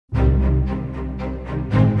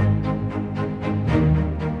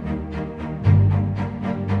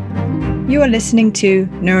You are listening to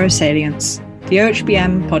Neurosalience, the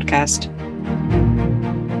OHBM podcast.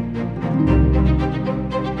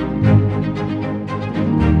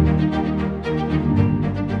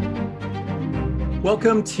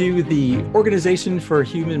 Welcome to the Organization for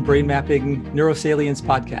Human Brain Mapping Neurosalience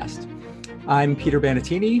podcast. I'm Peter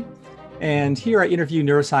Bannattini, and here I interview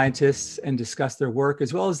neuroscientists and discuss their work,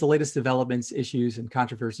 as well as the latest developments, issues, and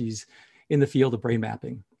controversies in the field of brain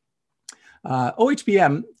mapping.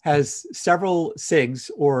 OHBM has several SIGs,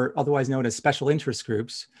 or otherwise known as special interest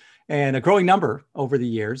groups, and a growing number over the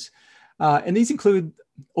years. And these include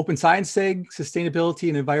Open Science SIG, Sustainability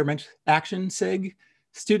and Environment Action SIG,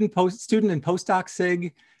 Student and Postdoc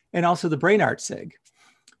SIG, and also the BrainArt SIG.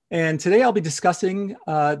 And today I'll be discussing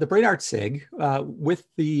the BrainArt SIG with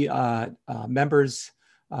the members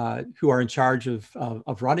who are in charge of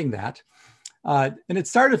running that. And it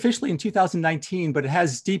started officially in 2019, but it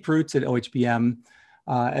has deep roots at OHBM,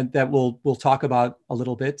 and that we'll talk about a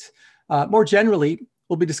little bit. More generally,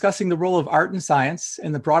 we'll be discussing the role of art and science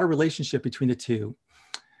and the broader relationship between the two.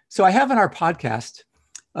 So I have on our podcast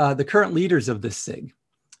the current leaders of this SIG,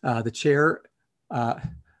 the chair,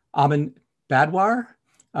 Aman Badwar,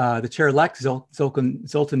 the chair-elect,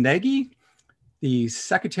 Zoltan Nagy, the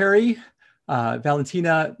secretary,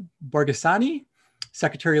 Valentina Borghesani,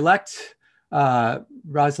 secretary-elect,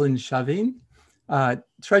 Rosalind Shavin,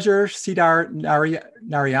 treasurer, Sidar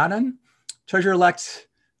Narayanan, treasurer-elect,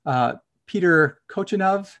 Peter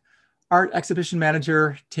Kochanov, art exhibition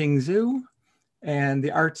manager, Ting Zhu, and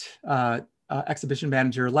the art exhibition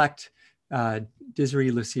manager-elect,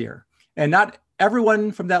 Desiree Lucier. And not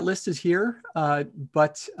everyone from that list is here,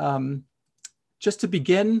 but just to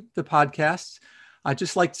begin the podcast, I'd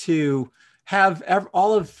just like to have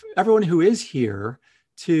everyone who is here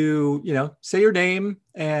to, say your name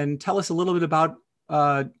and tell us a little bit about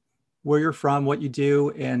where you're from, what you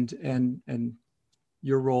do, and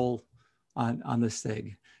your role on this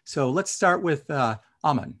SIG. So let's start with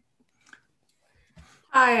Aman.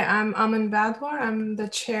 Hi, I'm Aman Badwar. I'm the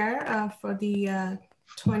chair for the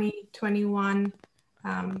 2021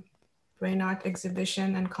 BrainArt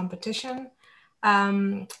exhibition and competition.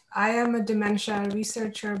 I am a dementia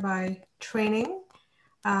researcher by training,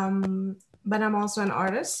 but I'm also an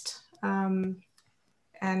artist.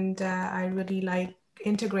 And I really like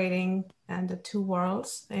integrating the two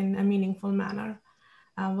worlds in a meaningful manner.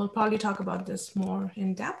 We'll probably talk about this more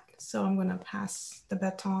in depth. So I'm going to pass the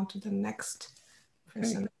baton to the next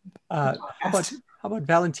person. How about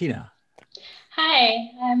Valentina? Hi,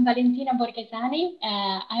 I'm Valentina Borghesani.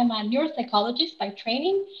 I'm a neuropsychologist by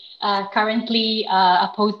training, currently a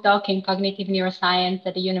postdoc in cognitive neuroscience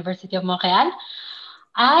at the University of Montreal.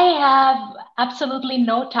 I have absolutely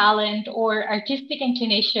no talent or artistic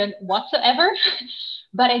inclination whatsoever,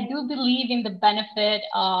 but I do believe in the benefit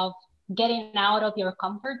of getting out of your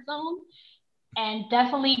comfort zone. And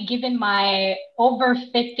definitely, given my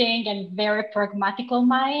overfitting and very pragmatical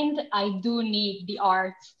mind, I do need the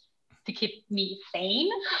arts to keep me sane.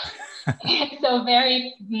 So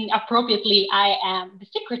very appropriately, I am the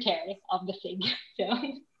secretary of the SIG. So.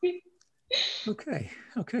 Okay,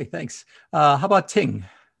 thanks. How about Ting?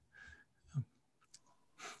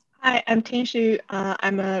 Hi, I'm Ting Xu.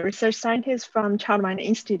 I'm a research scientist from Child Mind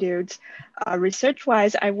Institute.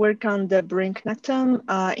 Research-wise, I work on the brain connectome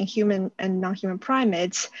in human and non-human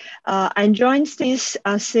primates. I joined this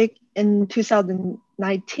SIG in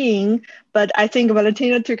 2019, but I think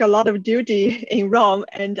Valentina took a lot of duty in Rome,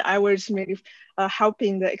 and I was maybe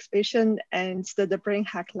helping the exhibition and the brain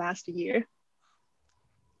hack last year.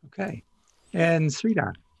 Okay, and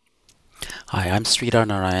Sridhar. Hi, I'm Sridhar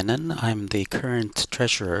Narayanan. I'm the current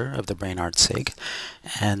treasurer of the BrainArt SIG,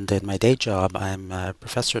 and in my day job, I'm a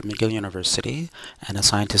professor at McGill University and a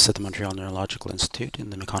scientist at the Montreal Neurological Institute in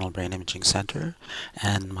the McConnell Brain Imaging Center,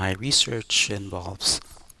 and my research involves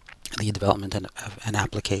the development and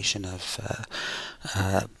application of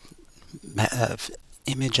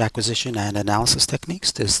image acquisition and analysis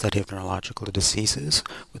techniques to the study of neurological diseases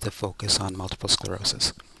with a focus on multiple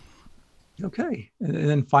sclerosis. Okay, and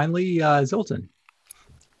then finally, Zoltan.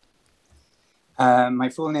 My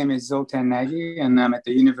full name is Zoltan Nagy, and I'm at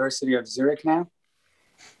the University of Zurich now.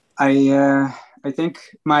 I think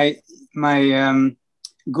my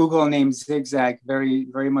Google name Zigzag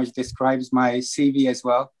very much describes my CV as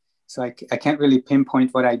well. So I can't really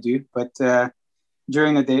pinpoint what I do, but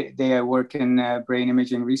during the day I work in brain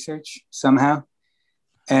imaging research somehow.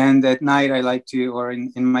 And at night, I like to, or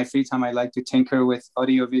in my free time, I like to tinker with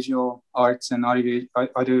audiovisual arts and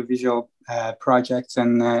audiovisual projects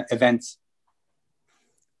and events.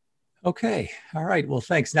 Okay. All right. Well,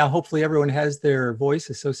 thanks. Now, hopefully everyone has their voice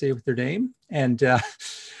associated with their name. And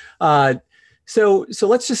So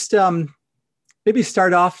let's just maybe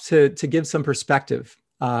start off to give some perspective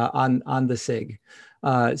on the SIG.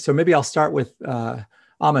 So maybe I'll start with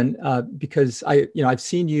Aman, because I've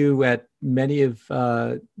seen you at many of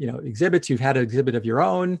exhibits. You've had an exhibit of your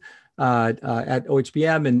own at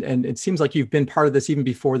OHBM, and it seems like you've been part of this even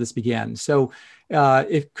before this began. So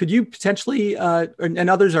could you potentially, and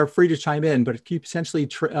others are free to chime in, but could you potentially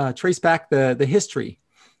trace back the history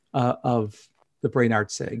of the Brainard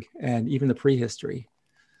SIG and even the prehistory?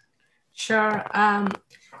 Sure.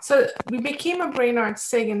 So we became a Brainard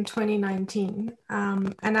SIG in 2019,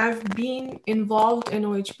 and I've been involved in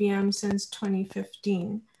OHBM since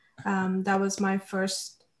 2015. That was my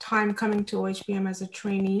first time coming to OHBM as a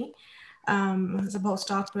trainee, as a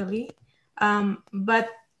postdoc really. But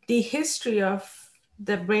the history of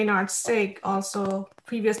the Brainard SIG, also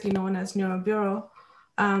previously known as Neuro Bureau,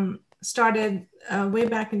 started way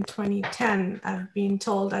back in 2010. I've been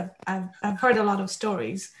told, I've heard a lot of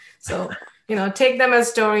stories. So, take them as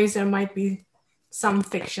stories. There might be some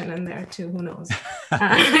fiction in there too, who knows,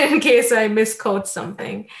 in case I misquote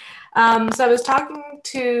something. So I was talking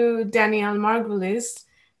to Daniel Margulis,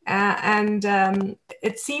 and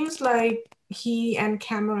it seems like he and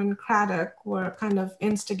Cameron Craddock were kind of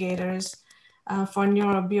instigators for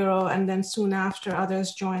Neuro Bureau, and then soon after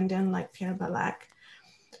others joined in, like Pierre Ballack.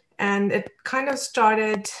 And it kind of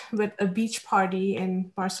started with a beach party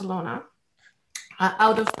in Barcelona.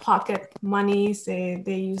 Out of pocket monies, they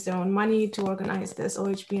used their own money to organize this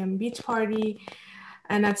OHBM beach party.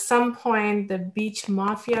 And at some point, the beach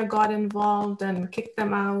mafia got involved and kicked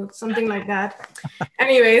them out, something like that.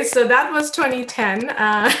 Anyway, so that was 2010.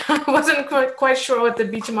 I wasn't quite sure what the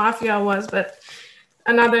beach mafia was, but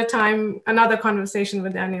another time, another conversation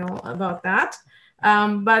with Daniel about that.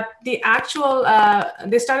 But the actual,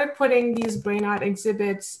 they started putting these Brainard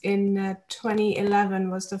exhibits in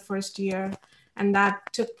 2011 was the first year, and that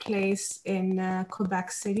took place in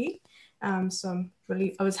Quebec City. So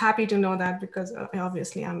I was happy to know that, because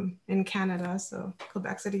obviously I'm in Canada, so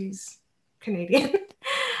Quebec City is Canadian.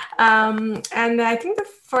 And I think the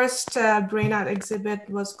first Brainard exhibit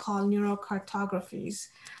was called Neurocartographies.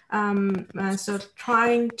 So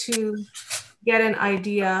trying to get an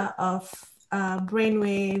idea of brain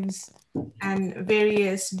waves and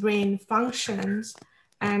various brain functions,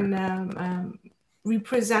 and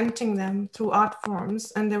representing them through art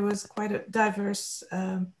forms. And there was quite a diverse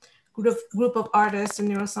group of artists and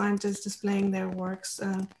neuroscientists displaying their works.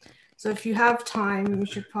 So if you have time, you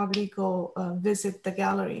should probably go visit the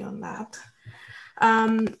gallery on that.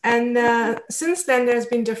 And since then, there's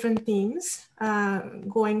been different themes,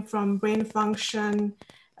 going from brain function.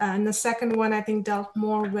 And the second one, I think, dealt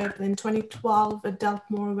more with, in 2012, it dealt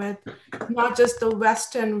more with not just the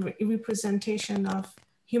Western representation of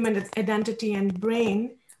human identity and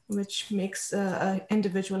brain, which makes an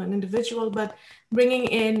individual an individual, but bringing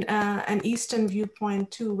in an Eastern viewpoint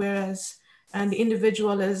too, whereas the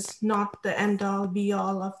individual is not the end all be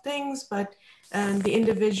all of things, but the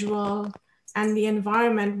individual and the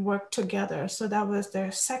environment work together. So that was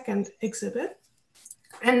their second exhibit.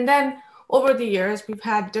 And then over the years, we've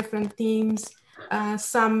had different themes,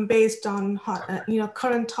 some based on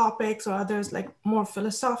current topics, or others like more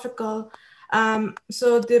philosophical.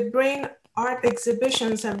 So the brain art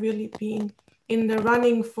exhibitions have really been in the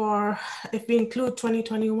running for, if we include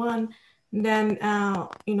 2021, then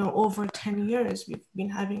over 10 years we've been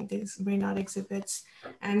having these brain art exhibits,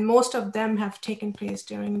 and most of them have taken place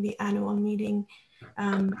during the annual meeting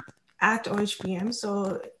at OHBM.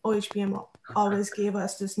 So OHBM always gave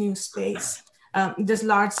us this new space, this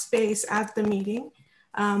large space at the meeting.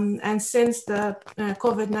 And since the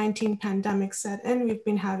COVID-19 pandemic set in, we've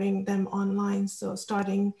been having them online. So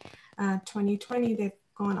starting 2020, they've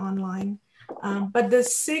gone online. But the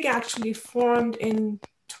SIG actually formed in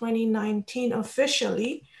 2019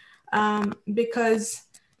 officially, because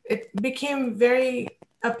it became very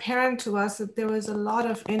apparent to us that there was a lot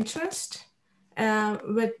of interest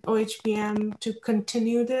with OHBM to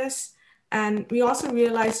continue this. And we also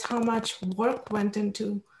realized how much work went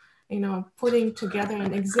into putting together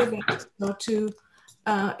an exhibit. So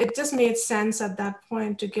it just made sense at that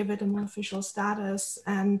point to give it a more official status.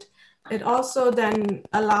 And it also then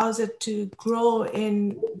allows it to grow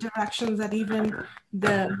in directions that even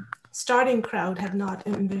the starting crowd had not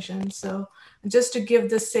envisioned. So just to give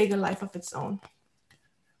the SIG a life of its own.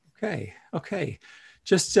 Okay.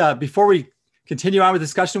 Just before we continue on with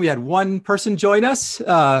discussion, we had one person join us,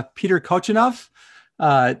 Peter Kochanov.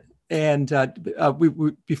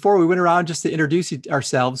 Before we went around just to introduce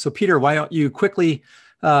ourselves. So Peter, why don't you quickly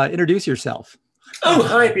introduce yourself? Oh,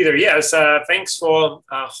 hi, Peter. Yes, thanks for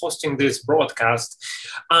hosting this broadcast.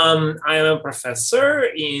 I am a professor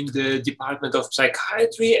in the Department of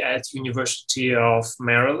Psychiatry at University of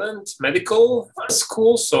Maryland Medical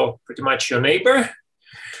School, so pretty much your neighbor.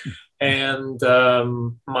 And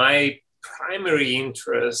my primary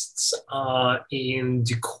interests are in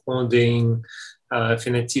decoding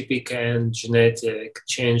phenotypic and genetic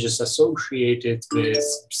changes associated with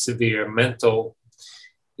severe mental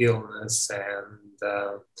illness, and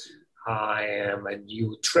I am a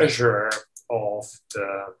new treasurer of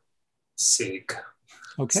the SIG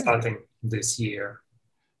starting this year.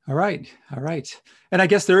 All right. And I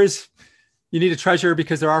guess you need a treasurer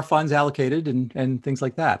because there are funds allocated and things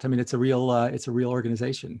like that. I mean, it's a real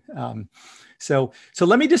organization. So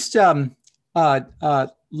let me just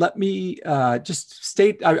just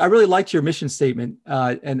state. I really liked your mission statement,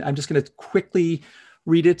 and I'm just going to quickly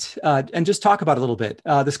read it and just talk about it a little bit.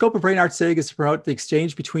 The scope of Brain Art SIG is to promote the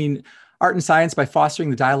exchange between art and science by fostering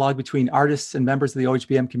the dialogue between artists and members of the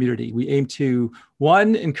OHBM community. We aim to,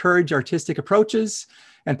 1, encourage artistic approaches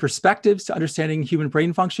and perspectives to understanding human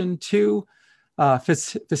brain function. 2,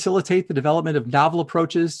 facilitate the development of novel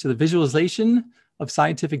approaches to the visualization of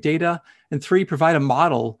scientific data. And 3, provide a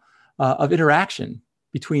model of interaction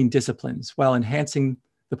between disciplines while enhancing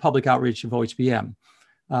the public outreach of OHBM.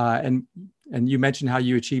 And you mentioned how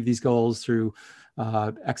you achieve these goals through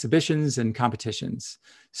exhibitions and competitions.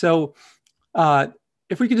 So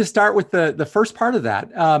if we could just start with the first part of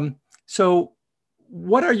that. So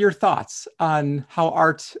what are your thoughts on how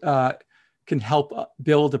art can help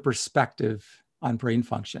build a perspective on brain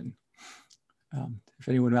function? If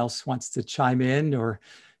anyone else wants to chime in or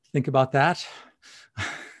think about that.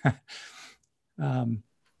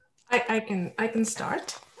 I can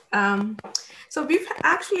start. So we've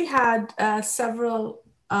actually had several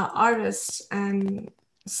artists and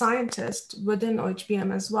scientists within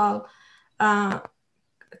OHBM as well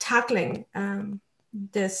tackling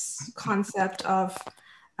this concept of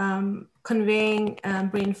conveying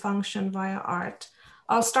brain function via art.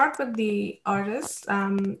 I'll start with the artist,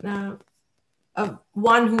 one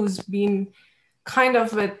who's been kind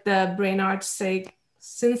of with the Brain Art SIG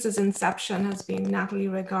since its inception has been Natalie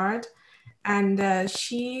Regard. And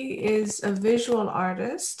she is a visual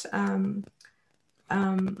artist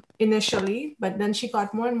initially, but then she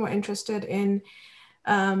got more and more interested in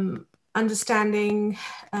understanding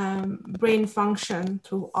brain function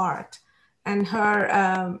through art. And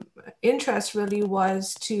her interest really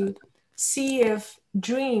was to see if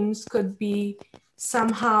dreams could be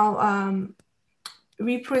somehow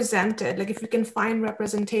represented, like if you can find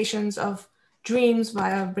representations of dreams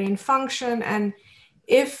via brain function, and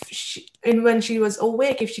if she, and when she was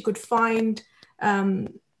awake, if she could find,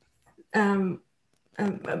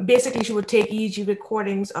 basically she would take EEG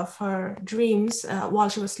recordings of her dreams while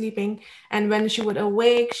she was sleeping. And when she would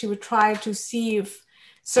awake, she would try to see if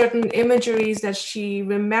certain imageries that she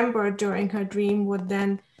remembered during her dream would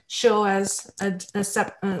then show as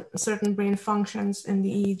certain brain functions in the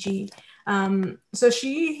EEG. So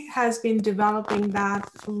she has been developing that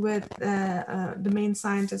with the main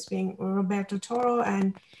scientists being Roberto Toro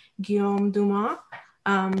and Guillaume Dumas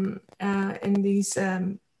in these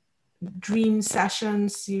dream session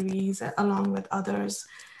series along with others.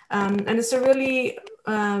 And it's a really,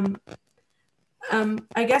 I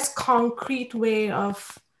guess, concrete way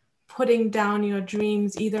of putting down your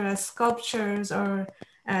dreams either as sculptures or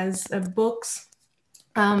as books.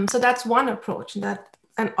 So that's one approach that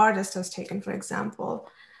an artist has taken, for example.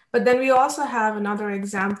 But then we also have another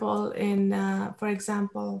example in, for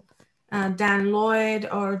example, Dan Lloyd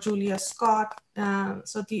or Julia Scott. They are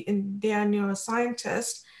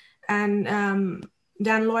neuroscientists. And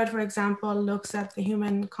Dan Lloyd, for example, looks at the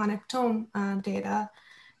human connectome data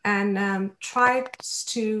and tries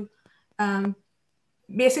to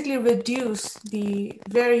basically reduce the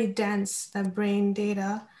very dense brain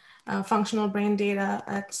data, functional brain data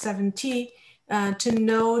at 7T to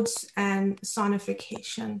nodes and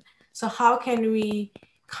sonification. So how can we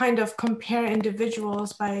kind of compare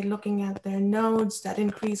individuals by looking at their nodes that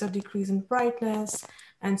increase or decrease in brightness,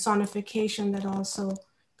 and sonification that also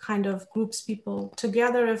kind of groups people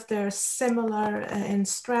together if they're similar in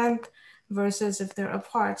strength versus if they're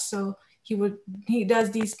apart. So he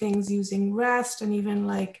does these things using rest and even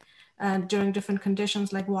like during different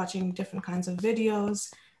conditions, like watching different kinds of videos.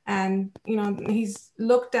 And, you know, he's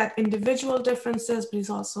looked at individual differences, but he's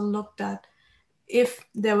also looked at if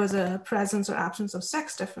there was a presence or absence of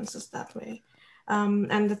sex differences that way.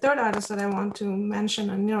 And the third artist that I want to mention,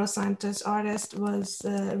 a neuroscientist artist, was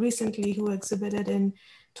recently who exhibited in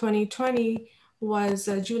 2020 was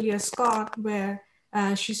Julia Scott, where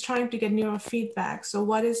she's trying to get neurofeedback. So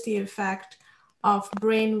what is the effect of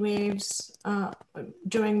brain waves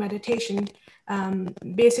during meditation?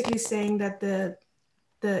 Basically saying that the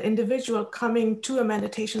individual coming to a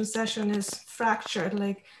meditation session is fractured,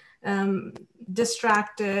 like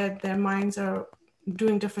distracted, their minds are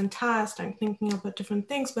doing different tasks and thinking about different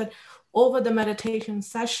things. But over the meditation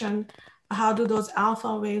session, how do those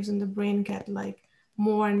alpha waves in the brain get like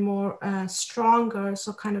more and more stronger?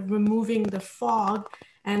 So kind of removing the fog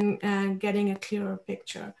and getting a clearer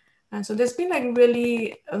picture. And so there's been like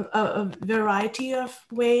really a variety of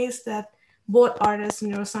ways that both artists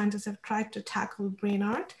and neuroscientists have tried to tackle brain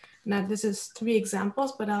art. Now this is 3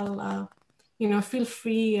 examples, but I'll, feel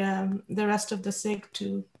free the rest of the SIG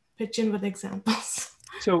to pitch in with examples.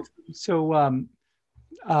 So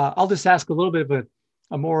I'll just ask a little bit of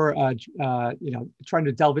a more, trying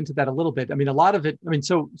to delve into that a little bit. I mean, a lot of it, right.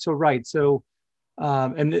 So,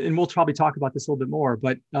 and we'll probably talk about this a little bit more,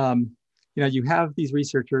 but, you have these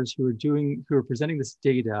researchers who are presenting this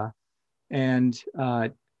data and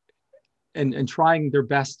trying their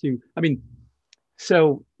best to,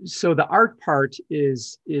 so the art part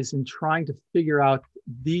is in trying to figure out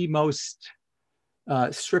the most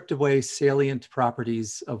stripped away salient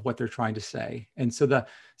properties of what they're trying to say. And so the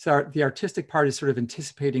artistic part is sort of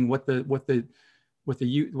anticipating what the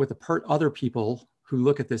other people who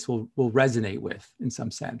look at this will resonate with in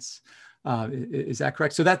some sense. Is that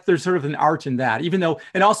correct? So that there's sort of an art in that, even though,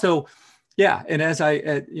 and also, yeah. And as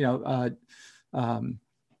I,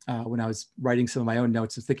 when I was writing some of my own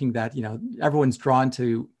notes, I was thinking that, everyone's drawn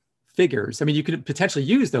to figures. I mean, you could potentially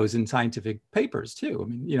use those in scientific papers too. I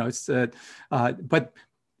mean, it's, but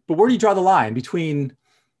where do you draw the line between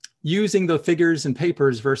using the figures and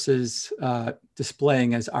papers versus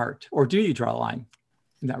displaying as art? Or do you draw a line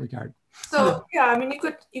in that regard? So yeah, I mean,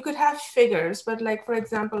 you could have figures, but like, for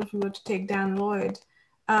example, if you were to take Dan Lloyd,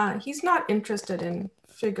 he's not interested in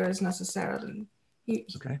figures necessarily. He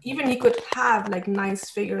could have like nice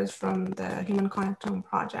figures from the Human Connectome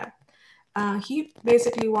Project. He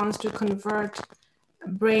basically wants to convert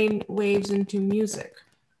brain waves into music.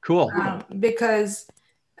 Cool. Because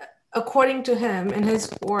according to him, in his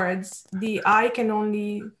words, the eye can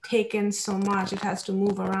only take in so much. It has to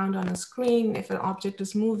move around on a screen. If an object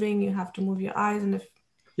is moving, you have to move your eyes. And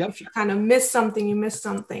if you kind of miss something, you miss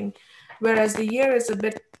something. Whereas the ear is a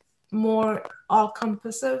bit more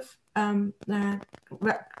all-encompassive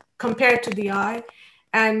compared to the eye.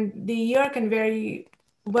 And the ear can very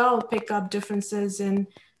well pick up differences in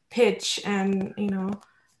pitch and,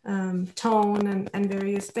 tone and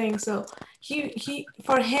various things. So he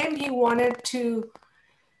wanted to,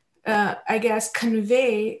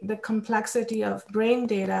 convey the complexity of brain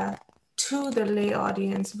data to the lay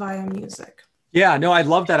audience via music. Yeah, no, I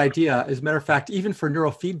love that idea. As a matter of fact, even for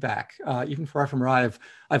neurofeedback, even for fMRI,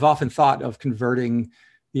 I've often thought of converting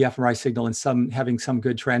the fMRI signal and having some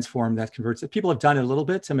good transform that converts it. People have done it a little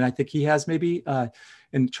bit. I mean, I think he has maybe,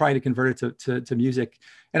 and trying to convert it to music.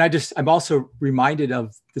 And I'm also reminded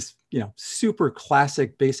of this, super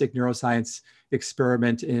classic basic neuroscience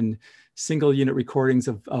experiment in single unit recordings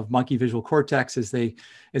of monkey visual cortex as they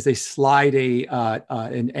slide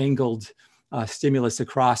an angled stimulus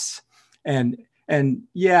across. And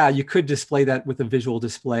yeah, you could display that with a visual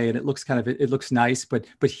display, and it looks nice, but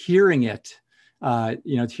hearing it,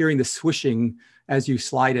 hearing the swishing as you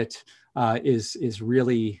slide it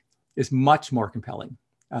is much more compelling.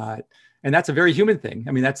 And that's a very human thing.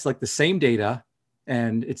 I mean, that's like the same data,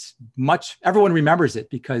 and everyone remembers it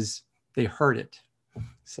because they heard it.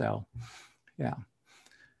 So, yeah.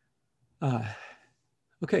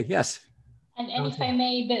 Okay, yes. And if I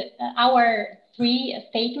may, our 3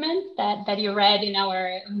 statements that you read in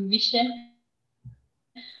our mission,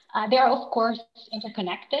 they are of course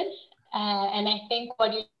interconnected. And I think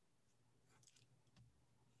what you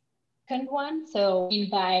second one, so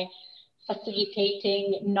by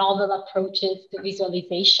facilitating novel approaches to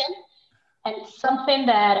visualization. And something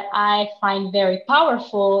that I find very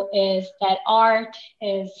powerful is that art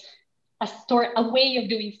is a way of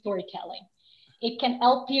doing storytelling. It can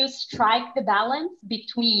help you strike the balance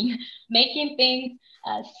between making things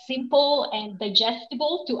simple and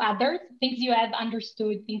digestible to others, things you have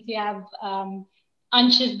understood, things you have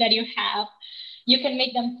hunches that you have. You can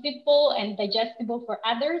make them simple and digestible for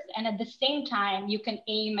others. And at the same time, you can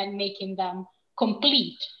aim at making them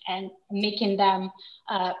complete and making them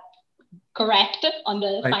correct on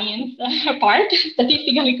the science part,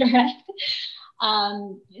 statistically correct. So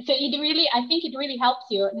I think it really helps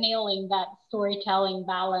you nailing that storytelling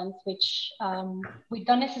balance, which we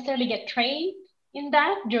don't necessarily get trained in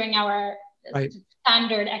that during our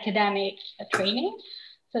standard academic training.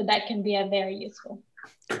 So that can be a very useful.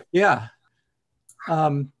 Yeah.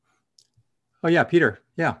 Oh yeah, Peter.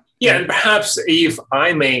 Yeah. Yeah, and perhaps if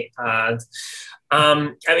I may add,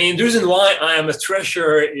 I mean, the reason why I am a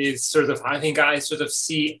treasurer is sort of, I think I sort of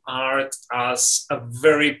see art as a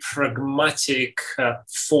very pragmatic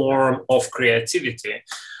form of creativity.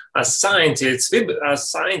 As scientists,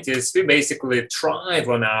 we basically thrive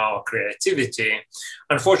on our creativity.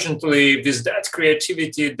 Unfortunately, with that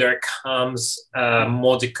creativity, there comes a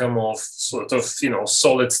modicum of sort of,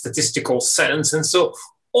 solid statistical sense. And so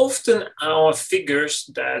often our figures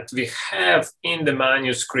that we have in the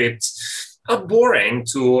manuscripts are boring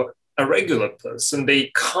to a regular person.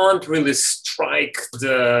 They can't really strike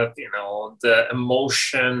the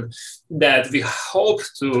emotion that we hope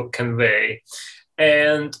to convey.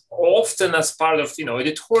 And often as part of,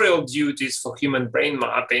 editorial duties for human brain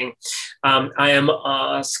mapping, I am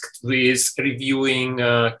asked with reviewing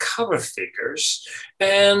cover figures.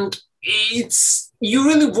 And you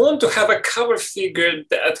really want to have a cover figure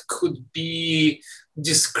that could be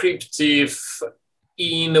descriptive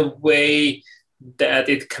in a way that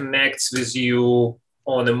it connects with you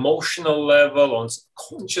on emotional level, on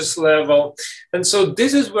subconscious level. And so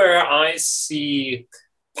this is where I see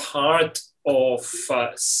part of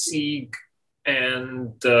SIG,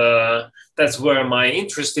 and that's where my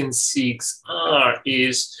interest in SIGs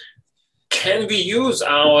is, can we use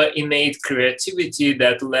our innate creativity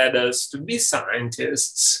that led us to be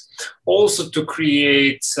scientists also to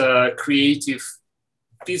create creative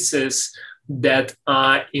pieces that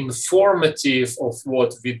are informative of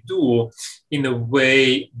what we do in a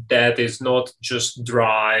way that is not just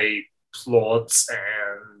dry plots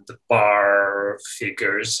and bar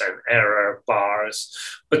figures and error bars,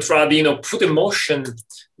 but rather, put emotion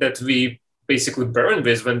that we basically burn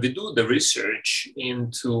with when we do the research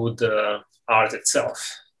into the art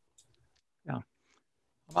itself. Yeah.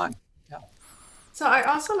 Fine. Yeah. So I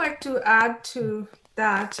also like to add to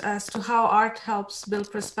that as to how art helps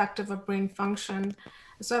build perspective of brain function.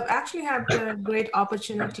 So I've actually had the great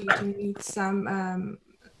opportunity to meet some,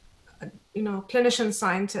 clinician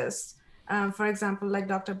scientists, for example, like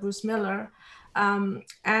Dr. Bruce Miller.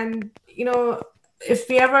 If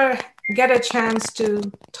we ever get a chance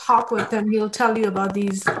to talk with him, he'll tell you about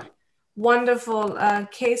these wonderful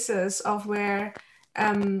cases of where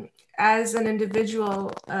as an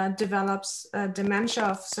individual develops dementia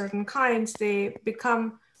of certain kinds, they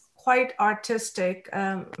become quite artistic,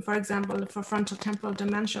 for example, for frontotemporal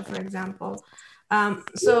dementia, for example.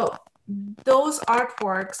 So those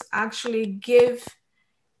artworks actually give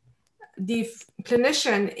the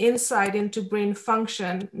clinician insight into brain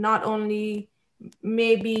function, not only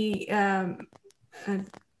maybe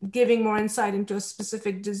giving more insight into a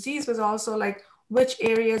specific disease, but also like which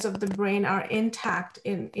areas of the brain are intact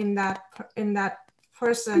in that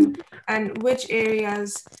person, and which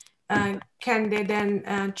areas can they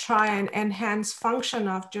then try and enhance function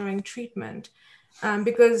of during treatment.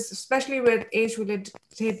 Because especially with age-related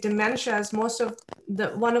dementias,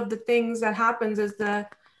 one of the things that happens is the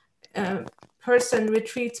person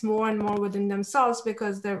retreats more and more within themselves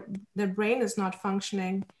because their brain is not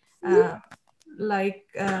functioning like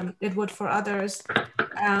it would for others.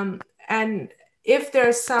 And if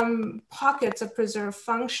there's some pockets of preserved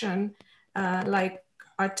function, like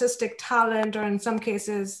artistic talent, or in some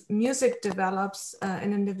cases music develops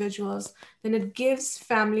in individuals, then it gives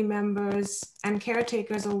family members and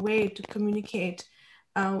caretakers a way to communicate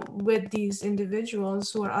with these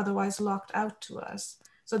individuals who are otherwise locked out to us.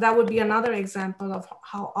 So that would be another example of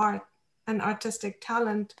how art and artistic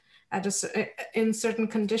talent in certain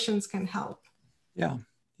conditions can help. Yeah,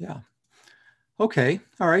 yeah. Okay,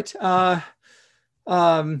 all right.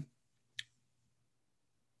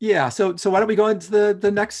 Yeah, so why don't we go into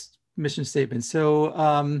the next mission statement? So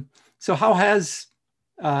how has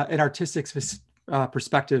an artistic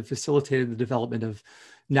perspective facilitated the development of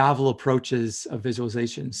novel approaches of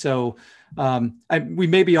visualization? So we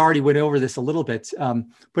maybe already went over this a little bit,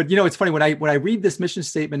 but it's funny, when I read this mission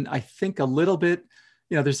statement, I think a little bit,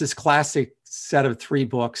 there's this classic set of 3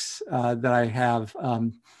 books that I have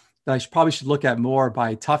that I probably should look at more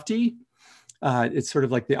by Tufte. It's sort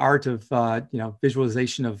of like the art of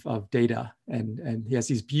visualization of data, and he has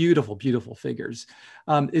these beautiful, beautiful figures.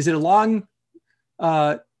 Is it along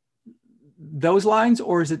those lines,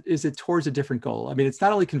 or is it towards a different goal? I mean, it's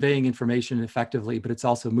not only conveying information effectively, but it's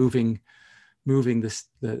also moving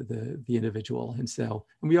the individual. And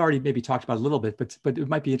we already maybe talked about it a little bit, but it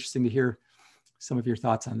might be interesting to hear some of your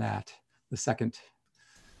thoughts on that. The second.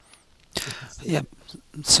 Yeah.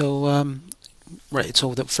 So Right.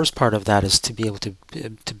 So the first part of that is to be able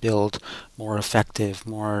to build more effective,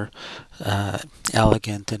 more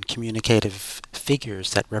elegant, and communicative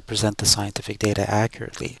figures that represent the scientific data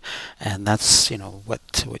accurately, and that's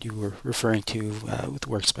what you were referring to with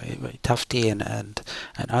works by Tufte and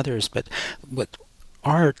others. But what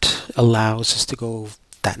art allows us to go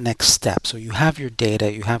that next step. So you have your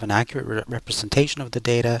data, you have an accurate representation of the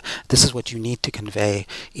data. This is what you need to convey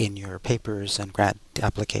in your papers and grant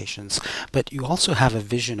applications. But you also have a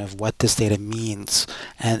vision of what this data means,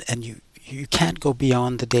 and you can't go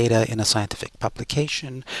beyond the data in a scientific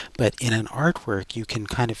publication, but in an artwork you can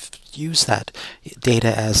kind of use that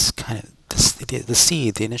data as kind of the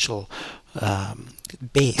seed, the initial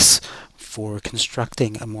base for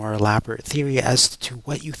constructing a more elaborate theory as to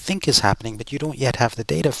what you think is happening, but you don't yet have the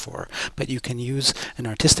data for. But you can use an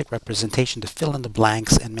artistic representation to fill in the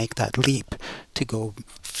blanks and make that leap to go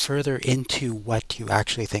further into what you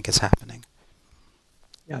actually think is happening.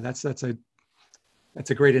 Yeah, that's a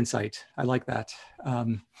great insight. I like that.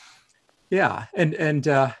 Yeah, and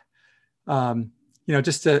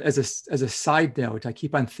just as a side note, I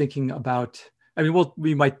keep on thinking about. I mean,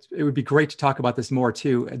 it would be great to talk about this more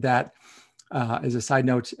too. That as a side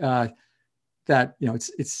note, that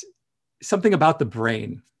it's something about the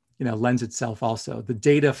brain, lends itself also. The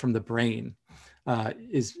data from the brain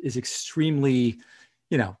is extremely,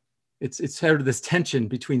 it's sort of this tension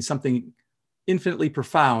between something infinitely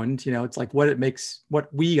profound. It's like what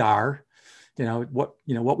we are,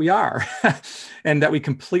 what we are, and that we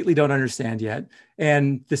completely don't understand yet,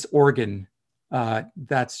 and this organ.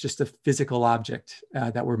 That's just a physical object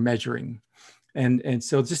that we're measuring. And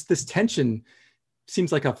so just this tension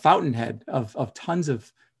seems like a fountainhead of tons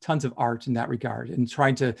of art in that regard, and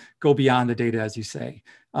trying to go beyond the data, as you say.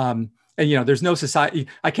 And there's no society.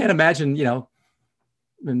 I can't imagine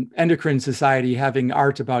an endocrine society having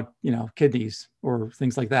art about kidneys or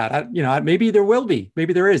things like that. Maybe there will be.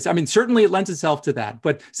 Maybe there is. I mean, certainly it lends itself to that.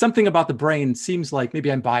 But something about the brain seems like, maybe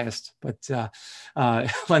I'm biased, but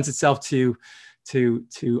lends itself to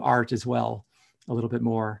art as well a little bit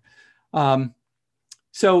more.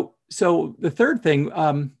 So the third thing,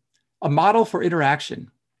 a model for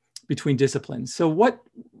interaction between disciplines. So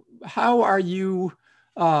how are you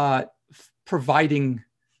providing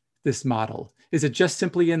this model? Is it just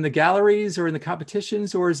simply in the galleries or in the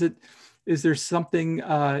competitions, or is there something?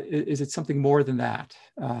 Is it something more than that?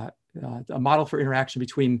 A model for interaction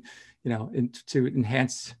between, to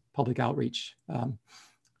enhance public outreach.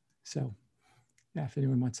 So, yeah, if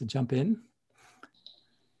anyone wants to jump in.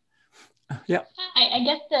 Yeah. I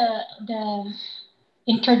guess the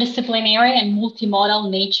interdisciplinary and multimodal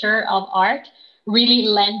nature of art really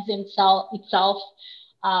lends itself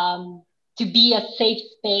to be a safe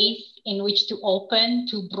space in which to open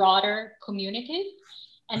to broader communities.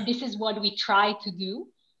 And this is what we try to do.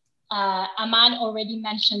 Aman already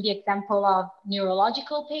mentioned the example of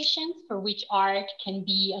neurological patients, for which art can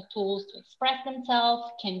be a tool to express themselves,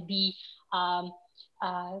 can be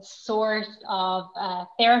a source of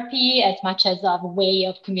therapy as much as a way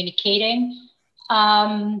of communicating.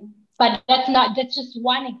 But that's just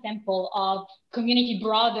one example of community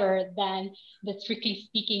broader than the strictly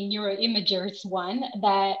speaking neuroimagers one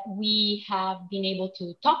that we have been able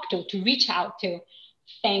to talk to reach out to,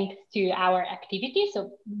 thanks to our activity.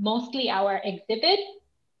 So mostly our exhibit,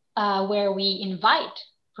 where we invite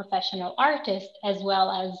professional artists as well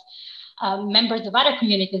as members of other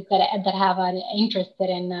communities that have an interest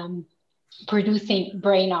in producing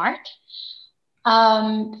brain art.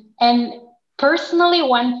 And personally,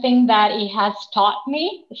 one thing that it has taught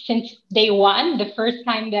me since day one, the first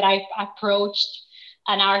time that I approached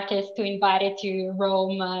an artist to invite it to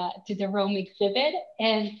Rome, to the Rome exhibit,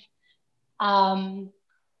 is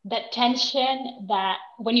that tension that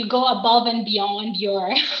when you go above and beyond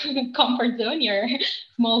your comfort zone, your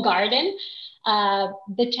small garden,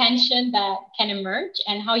 the tension that can emerge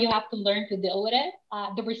and how you have to learn to deal with it,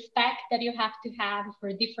 the respect that you have to have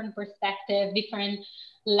for different perspectives, different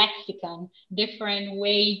lexicon, different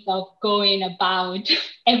ways of going about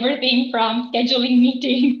everything from scheduling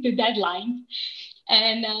meetings to deadlines.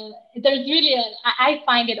 And there's really, I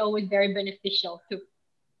find it always very beneficial to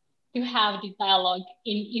have this dialogue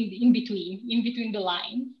in between the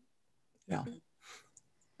lines. Yeah.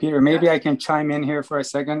 Peter, maybe I can chime in here for a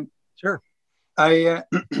second. Sure. I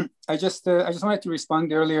just wanted to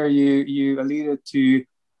respond earlier. You alluded to,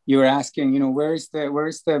 you were asking, where's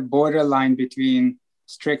the borderline between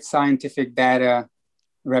strict scientific data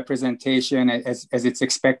representation as it's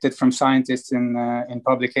expected from scientists in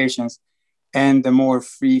publications, and the more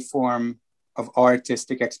free form of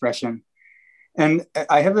artistic expression. And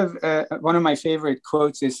I have one of my favorite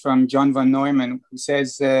quotes is from John von Neumann, who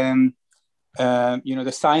says, the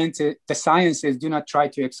sciences do not try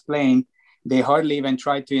to explain. They hardly even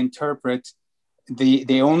try to interpret.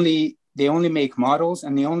 They only make models,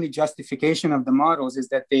 and the only justification of the models is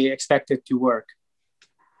that they expect it to work.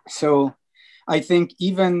 So I think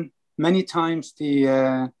even many times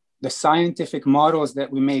the scientific models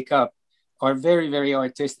that we make up are very, very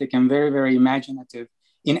artistic and very, very imaginative.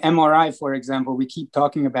 In MRI, for example, we keep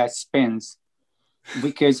talking about spins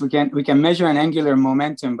because we can measure an angular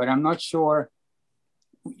momentum, but I'm not sure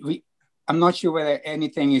whether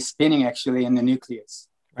anything is spinning actually in the nucleus.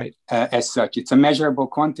 Right. As such, it's a measurable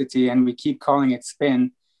quantity, and we keep calling it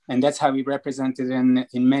spin, and that's how we represent it in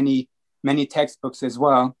many textbooks as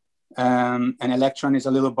well. An electron is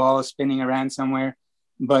a little ball spinning around somewhere,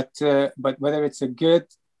 but whether it's a good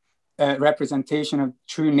representation of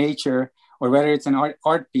true nature or whether it's an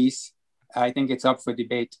art piece, I think it's up for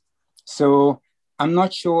debate. So I'm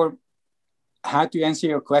not sure how to answer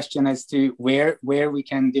your question as to where we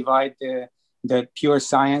can divide the pure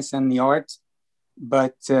science and the art,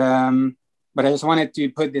 but I just wanted to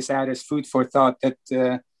put this out as food for thought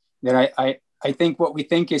that I think what we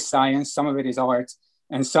think is science, some of it is art,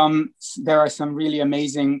 and there are some really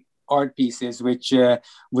amazing art pieces which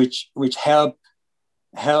help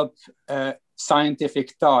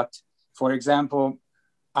scientific thought. For example,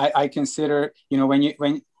 I consider,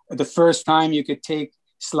 when the first time you could take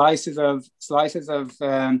slices of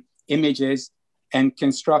images and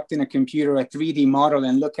construct in a computer a 3D model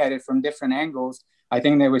and look at it from different angles, I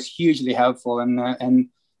think that was hugely helpful, and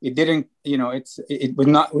it didn't, it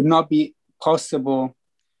would not be possible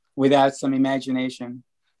without some imagination.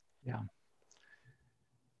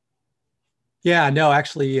 Yeah, no,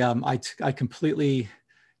 actually, I completely,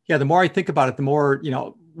 the more I think about it, the more,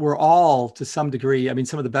 we're all, to some degree, I mean,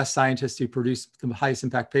 some of the best scientists who produce the highest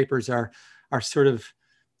impact papers are sort of,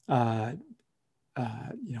 have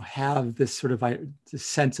this sort of this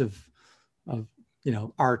sense of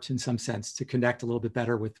art in some sense to connect a little bit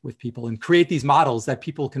better with people and create these models that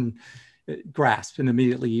people can grasp and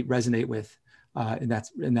immediately resonate with in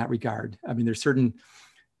that regard. I mean, there's certain,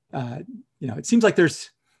 it seems like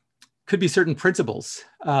could be certain principles.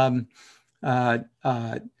 Of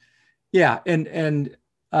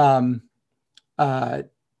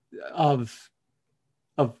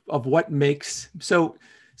what makes do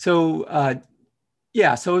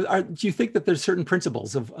you think that there's certain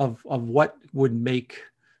principles of what would make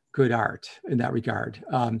good art in that regard,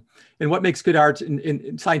 and what makes good art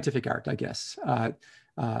in scientific art, I guess?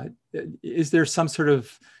 Is there some sort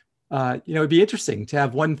of it'd be interesting to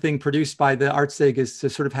have one thing produced by the ArtSig is to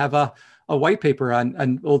sort of have a white paper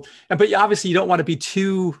but obviously you don't want to be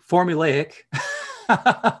too formulaic.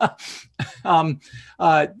 And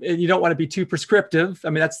you don't want to be too prescriptive. I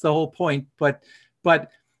mean, that's the whole point. But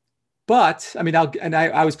I mean,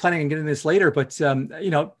 I was planning on getting this later, but there's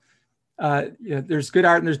good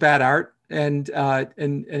art and there's bad art, and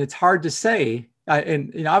it's hard to say.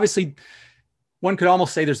 And obviously, one could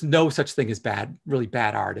almost say there's no such thing as really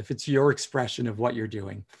bad art if it's your expression of what you're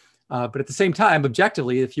doing. But at the same time,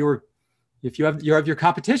 objectively, if you have your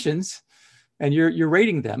competitions and you're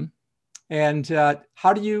rating them, and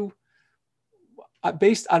how do you,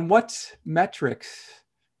 based on what metrics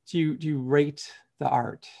do you rate the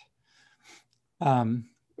art?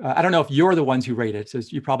 I don't know if you're the ones who rate it, so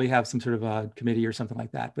you probably have some sort of a committee or something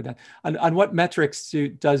like that. But on what metrics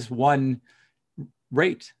does one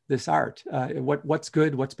rate this art? What's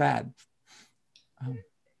good? What's bad?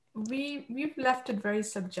 We've left it very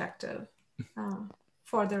subjective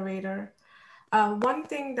for the rater. One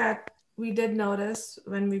thing that we did notice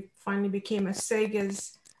when we finally became a SIG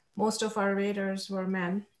is most of our raters were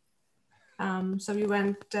men. So we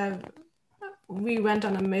went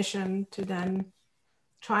on a mission to then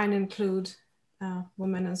try and include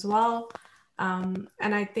women as well. And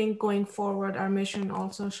I think going forward, our mission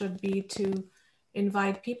also should be to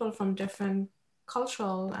invite people from different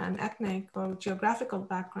cultural and ethnic or geographical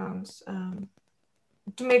backgrounds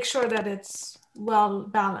to make sure that it's well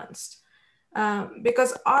balanced.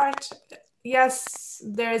 Because art, yes,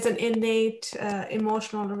 there is an innate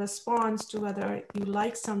emotional response to whether you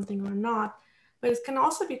like something or not, but it can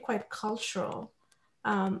also be quite cultural.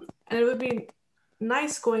 And it would be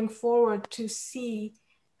nice going forward to see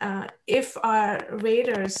if our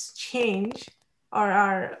raters change or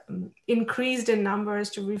are increased in numbers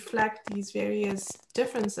to reflect these various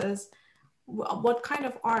differences, what kind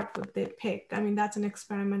of art would they pick? I mean, that's an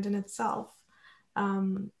experiment in itself.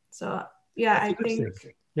 So yeah, I think,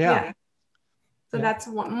 yeah. So that's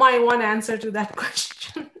my one answer to that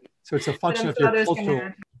question. So it's a function of your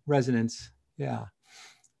cultural resonance. Yeah.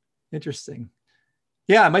 Interesting.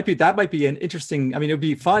 Yeah, that might be an interesting, I mean, it'd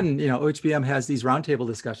be fun, OHBM has these roundtable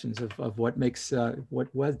discussions of what makes, what,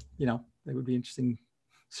 it would be an interesting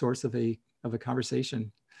source of a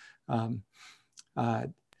conversation, and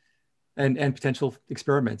potential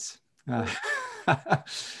experiments. And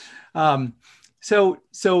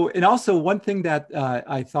also one thing that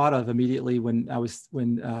I thought of immediately when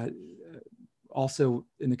also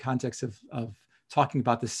in the context of talking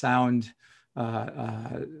about the sound,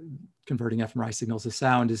 converting fMRI signals to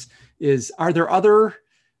sound is are there other,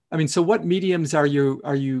 I mean, so what mediums are you,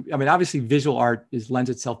 I mean, obviously visual art lends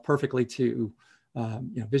itself perfectly to,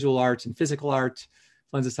 visual art, and physical art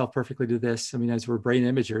lends itself perfectly to this. I mean, as we're brain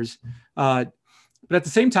imagers, but at the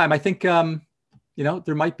same time, I think, there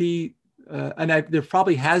might be, there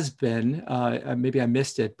probably has been, maybe I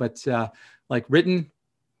missed it, but like written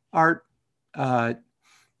art, other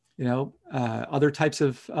types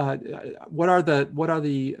of, what are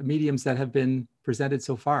the mediums that have been presented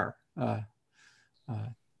so far? I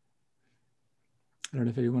don't know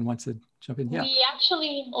if anyone wants to jump in. Yeah. We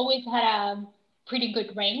actually always had a pretty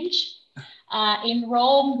good range. In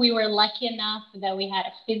Rome, we were lucky enough that we had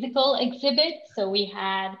a physical exhibit. So we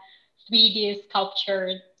had 3D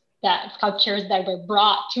sculptures that were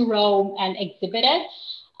brought to Rome and exhibited.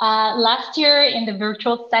 Last year in the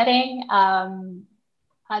virtual setting,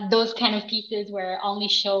 those kind of pieces were only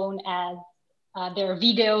shown as their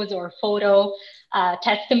videos or photo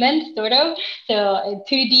testament, sort of. So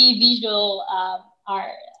 2D visual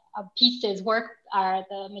pieces are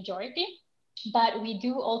the majority. But we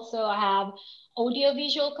do also have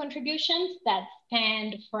audiovisual contributions that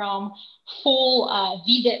span from full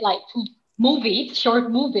video, like movies,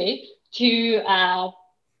 short movies, to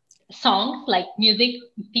songs, like music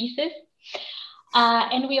pieces.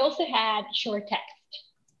 And we also had short text.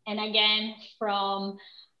 And again, from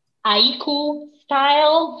haiku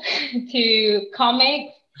style to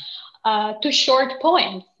comics to short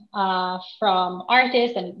poems from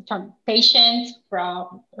artists and from patients,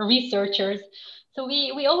 from researchers. So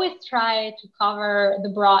we always try to cover the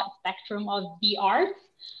broad spectrum of the arts.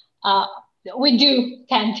 We do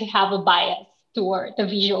tend to have a bias toward the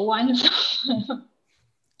visual ones.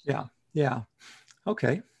 Yeah.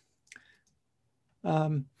 Okay.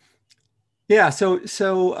 Yeah. So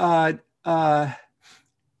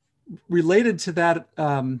related to that,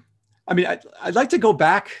 I mean, I'd like to go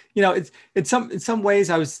back. It's in some ways,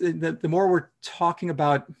 the more we're talking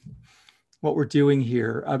about what we're doing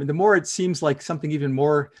here, I mean, the more it seems like something even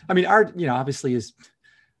more. I mean, art, obviously is.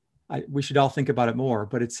 We should all think about it more,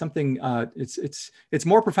 but it's something. It's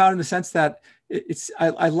more profound in the sense that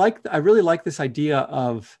I really like this idea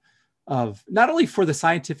of not only for the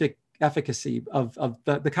scientific efficacy of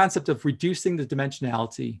the concept of reducing the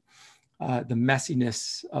dimensionality, the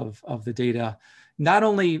messiness of the data, not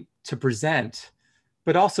only to present,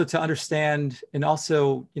 but also to understand, and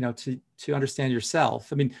also, to understand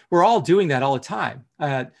yourself. I mean, we're all doing that all the time.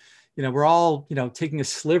 We're all, taking a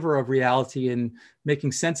sliver of reality and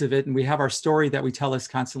making sense of it. And we have our story that we tell us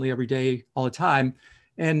constantly every day, all the time.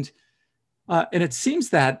 And it seems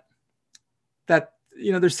that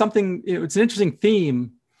there's something, it's an interesting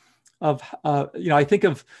theme of, I think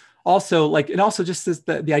of also and also just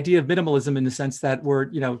the idea of minimalism in the sense that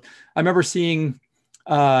I remember seeing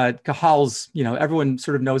Cajal's, everyone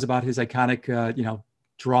sort of knows about his iconic,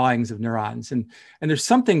 drawings of neurons. And there's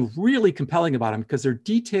something really compelling about them because they're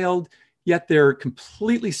detailed, yet they're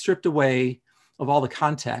completely stripped away of all the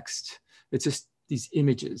context. It's just these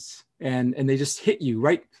images and they just hit you,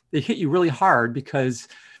 right? They hit you really hard because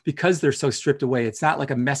they're so stripped away. It's not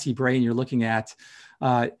like a messy brain you're looking at.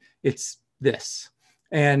 It's this.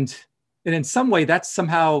 And in some way, that's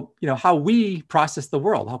somehow, how we process the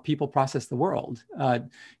world, how people process the world.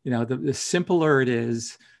 The simpler it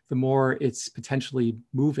is, the more it's potentially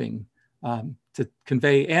moving to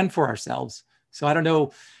convey and for ourselves. So I don't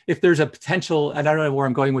know if there's a potential, and I don't know where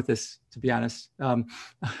I'm going with this, to be honest. But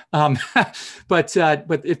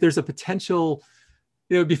if there's a potential,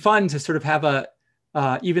 it would be fun to sort of have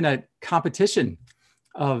even a competition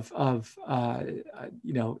of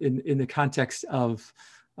in the context of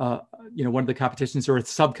one of the competitions or a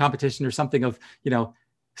sub competition or something of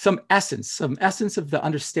some essence of the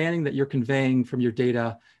understanding that you're conveying from your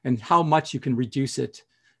data and how much you can reduce it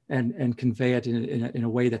and convey it in a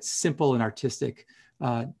way that's simple and artistic.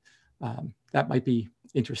 That might be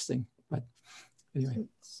interesting, but anyway.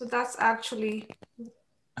 So that's actually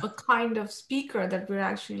a kind of speaker that we're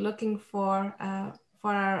actually looking for our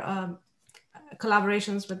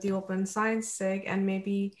collaborations with the Open Science SIG, and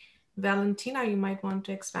maybe Valentina, you might want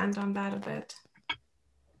to expand on that a bit.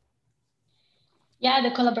 Yeah,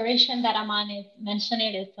 the collaboration that Aman is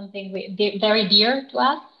mentioning is something very dear to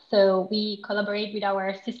us. So we collaborate with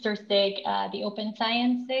our sister SIG, the Open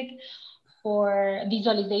Science SIG, for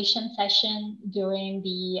visualization session during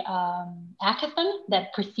the hackathon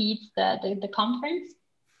that precedes the conference.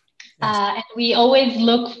 Yes. And we always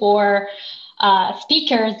look for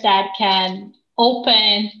speakers that can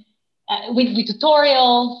open with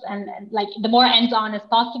tutorials and like the more hands-on as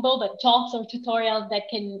possible, but talks or tutorials that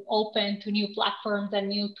can open to new platforms and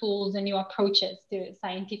new tools and new approaches to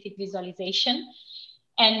scientific visualization.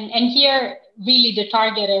 And here really the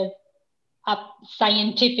target is a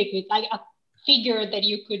scientific, like a figure that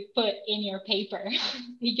you could put in your paper,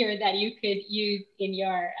 figure that you could use in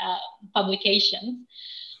your publications,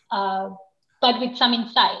 but with some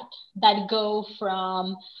insight that go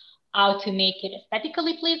from how to make it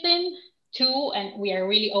aesthetically pleasing to, and we are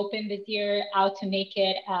really open this year, how to make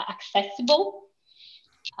it accessible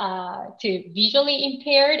to visually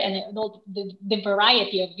impaired and the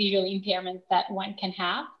variety of visual impairments that one can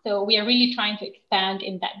have. So we are really trying to expand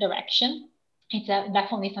in that direction. It's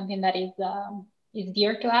definitely something that is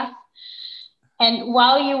dear to us. And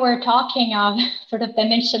while you were talking of sort of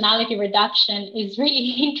dimensionality reduction is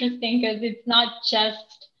really interesting because it's not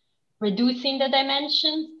just reducing the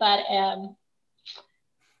dimensions, but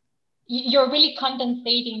you're really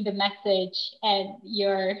condensating the message, and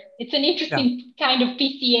it's an interesting kind of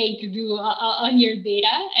PCA to do on your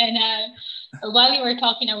data. And while you were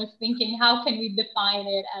talking, I was thinking, how can we define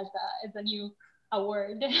it as a new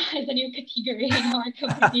word, as a new category in our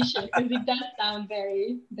competition? Because it does sound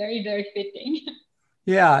very, very, very fitting.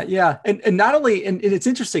 Yeah. And not only, and it's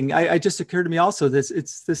interesting, I just occurred to me also,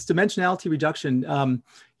 it's this dimensionality reduction,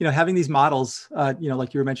 having these models,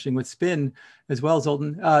 like you were mentioning with spin as well,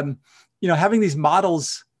 Zoltan, having these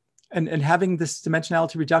models and having this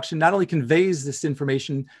dimensionality reduction not only conveys this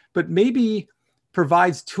information, but maybe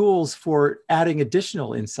provides tools for adding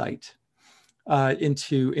additional insight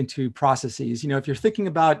into processes. If you're thinking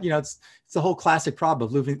about, it's the whole classic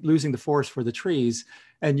problem of losing the forest for the trees,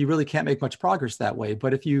 and you really can't make much progress that way.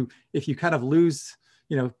 But if you kind of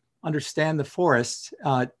understand the forest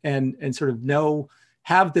and sort of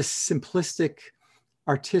have this simplistic,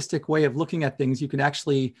 artistic way of looking at things, you can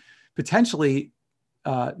actually potentially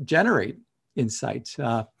generate insight.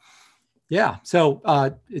 So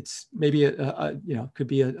it's maybe could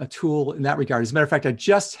be a tool in that regard. As a matter of fact, I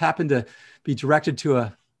just happened to be directed to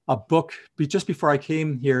a book just before I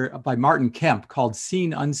came here by Martin Kemp called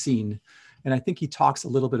Seen Unseen. And I think he talks a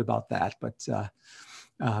little bit about that, but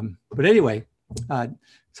anyway, so I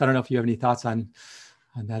don't know if you have any thoughts on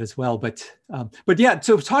that as well, but yeah,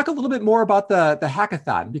 so talk a little bit more about the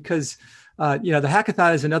hackathon, because the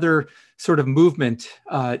hackathon is another sort of movement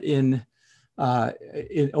in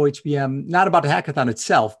OHBM, not about the hackathon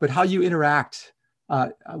itself, but how you interact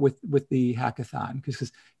with the hackathon,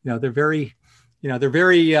 because they're very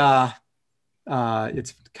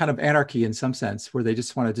it's kind of anarchy in some sense, where they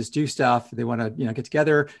just want to just do stuff. They want to get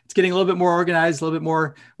together. It's getting a little bit more organized, a little bit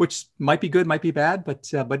more, which might be good, might be bad, but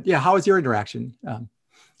yeah, how is your interaction? So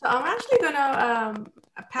I'm actually gonna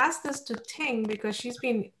pass this to Ting, because she's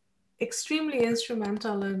been extremely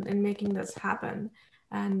instrumental in making this happen.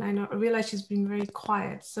 And I realize she's been very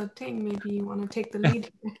quiet. So Ting, maybe you want to take the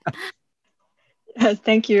lead.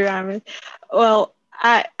 Thank you, Amit. Well,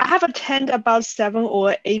 I have attended about 7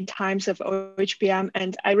 or 8 times of OHBM,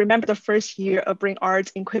 and I remember the first year of Brain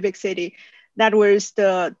Arts in Quebec City. That was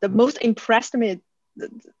the most impressed me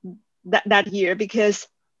that year, because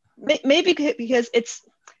maybe because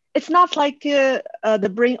it's not like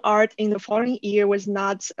the Brain Art in the following year was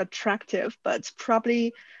not attractive, but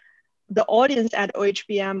probably the audience at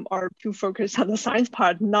OHBM are too focused on the science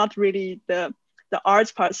part, not really the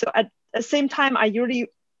arts part. So at the same time, I usually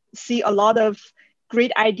see a lot of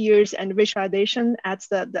great ideas and visualization at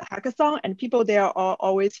the hackathon, and people there are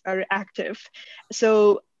always very active.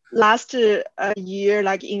 So last year,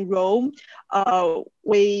 like in Rome,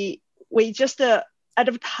 we just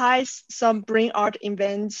advertised some Brain Art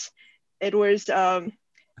events. It was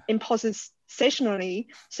impositionally,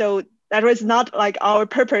 so that was not like our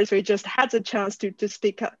purpose. We just had the chance to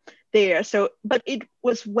speak up there. So, but it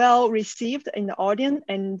was well received in the audience,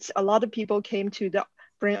 and a lot of people came to the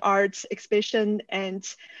Brain Arts exhibition and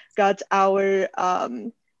got our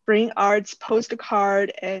Brain Arts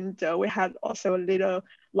postcard, and we had also a little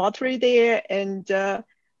lottery there, and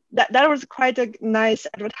that was quite a nice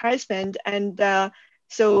advertisement. And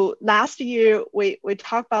so last year we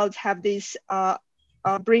talked about have this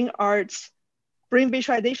Brain Arts brain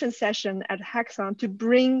visualization session at Hackathon to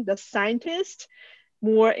bring the scientists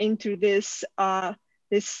more into this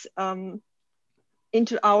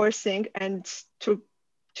into our sync and to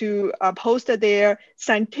post their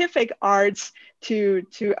scientific arts to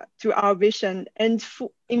our vision. And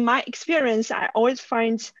in my experience, I always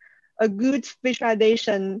find a good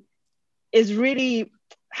visualization is really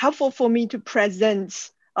helpful for me to present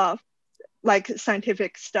like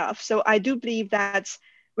scientific stuff. So I do believe that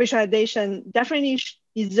visualization definitely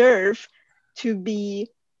deserve to be,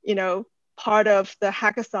 part of the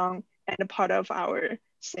hackathon and a part of our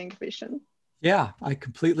sync vision. Yeah, I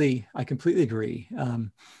completely agree. I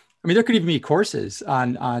mean, there could even be courses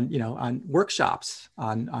on workshops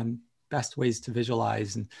on best ways to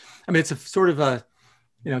visualize, and I mean, it's a sort of a,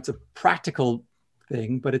 it's a practical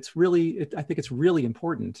thing, but it's really, I think it's really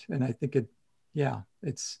important, and I think I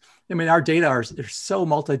mean, our data they're so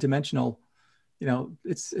multidimensional.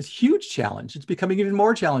 It's a huge challenge. It's becoming even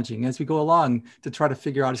more challenging as we go along to try to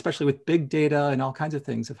figure out, especially with big data and all kinds of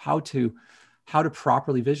things, of how to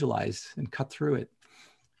properly visualize and cut through it.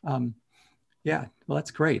 Yeah, well, that's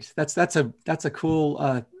great. That's a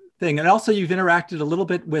cool thing. And also, you've interacted a little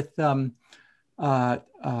bit with, coming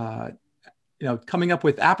up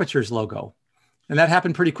with Aperture's logo, and that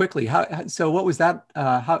happened pretty quickly. So what was that?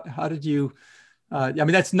 How did you? I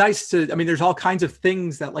mean, that's nice I mean, there's all kinds of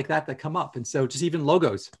things that come up, and so just even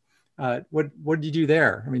logos. What did you do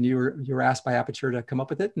there? I mean, you were asked by Aperture to come up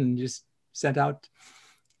with it, and you just sent out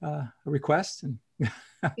a request. And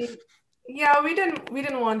yeah, we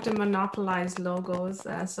didn't want to monopolize logos,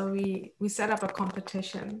 so we set up a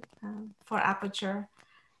competition for Aperture.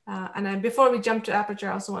 And before we jump to Aperture,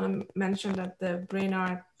 I also want to mention that the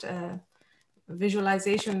Brainart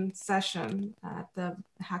visualization session at the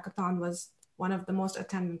hackathon was one of the most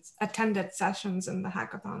attended sessions in the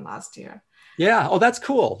hackathon last year. Yeah. Oh, that's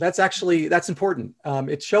cool. That's important.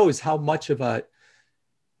 It shows how much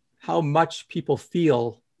people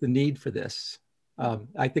feel the need for this.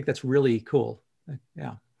 I think that's really cool.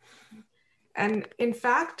 Yeah. And in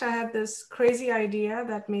fact, I had this crazy idea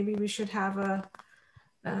that maybe we should have a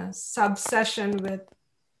sub-session with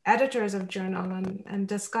editors of journal and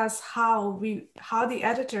discuss how the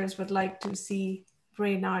editors would like to see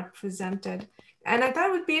Brainart presented. And I thought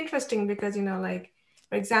it would be interesting because, for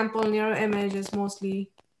example, NeuroImage is mostly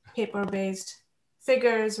paper-based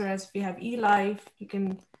figures, whereas if you have eLife, you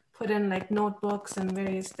can put in like notebooks and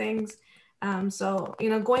various things. So,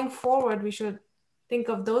 going forward, we should think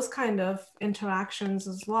of those kind of interactions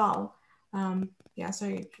as well.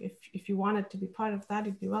 So if you wanted to be part of that,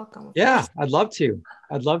 you'd be welcome. Yeah, I'd love to.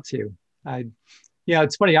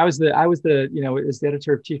 It's funny. I was the as the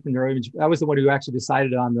editor of Chief of NeuroImage, I was the one who actually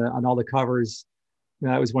decided on all the covers.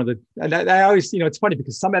 That was one of the, and I always, it's funny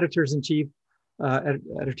because some editors in chief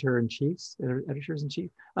don't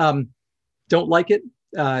like it.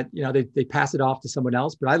 They pass it off to someone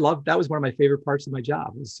else, but that was one of my favorite parts of my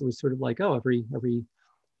job. It was sort of like, every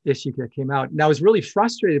issue that came out. And I was really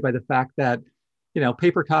frustrated by the fact that,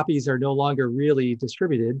 paper copies are no longer really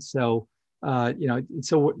distributed. So,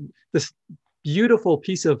 so this beautiful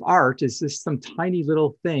piece of art is just some tiny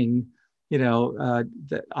little thing,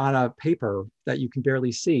 that on a paper that you can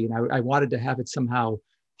barely see. And I wanted to have it somehow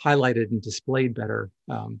highlighted and displayed better.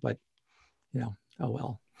 But, oh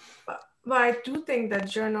well. Well, I do think that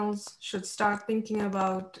journals should start thinking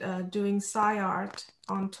about doing sci-art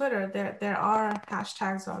on Twitter. There are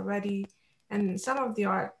hashtags already, and some of the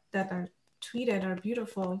art that are tweeted are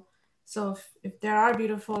beautiful. So if there are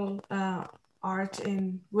beautiful art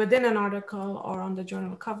within an article or on the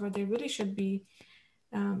journal cover, they really should be,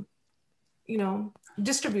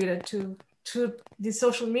 distributed to the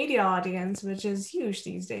social media audience, which is huge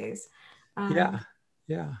these days. Yeah,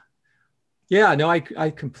 no, I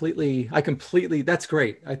completely, that's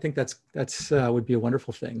great. I think that's would be a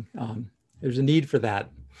wonderful thing. There's a need for that,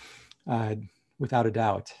 without a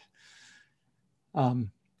doubt. So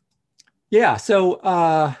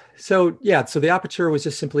the Aperture was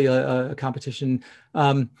just simply a competition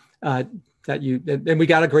and we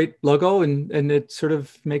got a great logo and it sort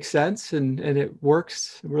of makes sense and it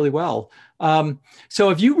works really well. So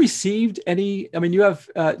have you received any, do you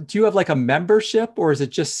have like a membership, or is it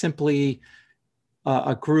just simply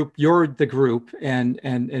a group, you're the group and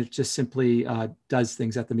it just simply does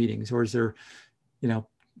things at the meetings? Or is there,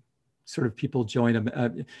 sort of people join them?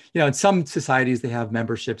 In some societies they have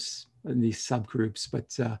memberships in these subgroups,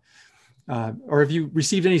 but or have you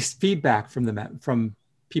received any feedback from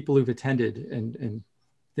people who've attended and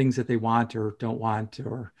things that they want or don't want,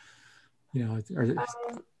 or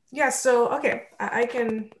So okay, I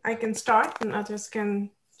can start and others can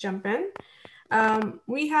jump in.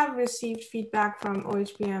 We have received feedback from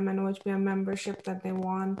OHBM and OHBM membership that they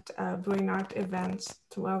want Brainart events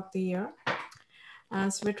throughout the year.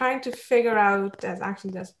 So we're trying to figure out, as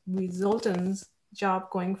actually that's Zoltan's job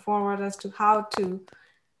going forward, as to how to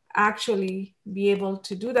actually be able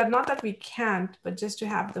to do that. Not that we can't, but just to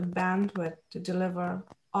have the bandwidth to deliver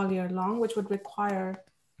all year long, which would require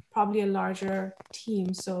probably a larger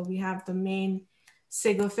team. So we have the main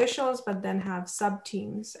SIG officials, but then have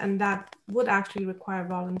sub-teams, and that would actually require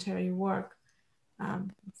voluntary work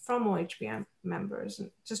from OHBM members,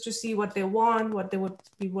 just to see what they want, what they would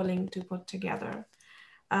be willing to put together.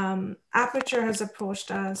 Aperture has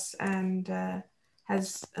approached us and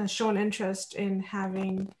has shown interest in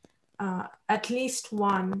having at least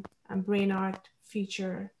one brain art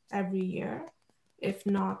feature every year, if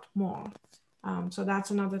not more. So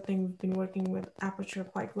that's another thing we've been working with Aperture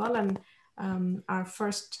quite well. And our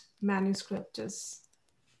first manuscript is,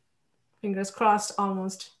 fingers crossed,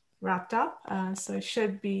 almost wrapped up. So it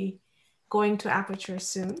should be going to Aperture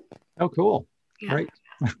soon. Oh, cool. Yeah. Right.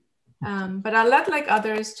 But I'll let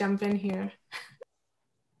others jump in here.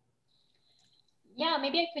 Yeah,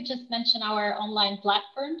 maybe I could just mention our online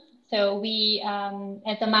platforms. So we,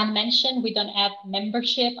 as Aman mentioned, we don't have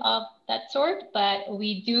membership of that sort, but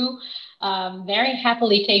we do very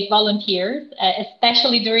happily take volunteers,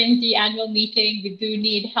 especially during the annual meeting. We do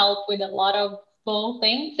need help with a lot of small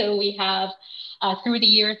things. So we have, through the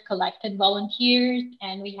years, collected volunteers,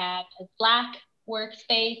 and we have a Slack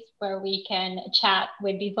workspace where we can chat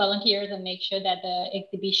with the volunteers and make sure that the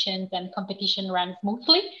exhibitions and competition run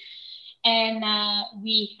smoothly. And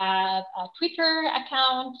we have a Twitter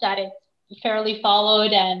account that is fairly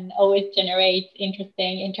followed and always generates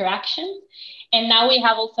interesting interactions. And now we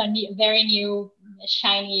have also a very new,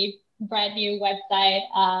 shiny, brand new website,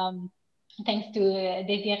 thanks to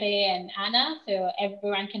Desiree and Anna. So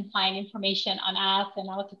everyone can find information on us and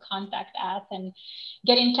how to contact us and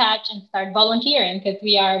get in touch and start volunteering, because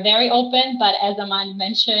we are very open. But as Aman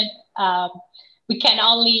mentioned, we can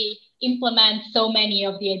only implement so many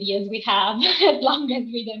of the ideas we have as long as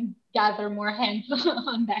we then gather more hands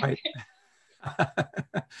on that. Right.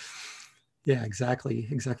 Yeah, exactly.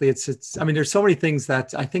 It's I mean, there's so many things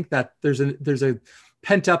that I think that there's a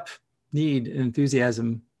pent up need and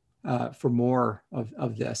enthusiasm for more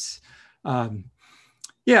of this.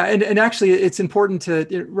 Yeah, and actually it's important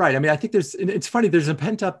to, right. I mean, I think it's funny, there's a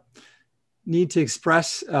pent up need to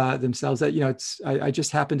express themselves. That, I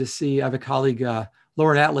just happened to see, I have a colleague,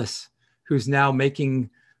 Lauren Atlas, who's now making,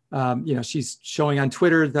 she's showing on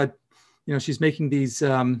Twitter that, she's making these,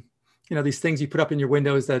 these things you put up in your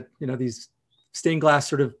windows that, these stained glass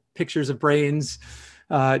sort of pictures of brains,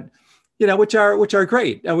 which are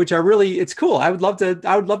great, which are really, it's cool. I would love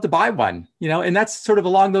to buy one, and that's sort of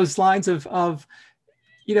along those lines of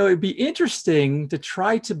it'd be interesting to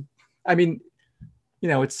try to, I mean,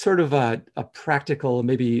 it's sort of a practical,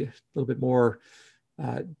 maybe a little bit more,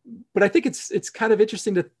 but I think it's kind of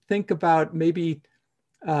interesting to think about maybe,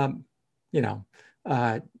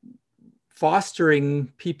 fostering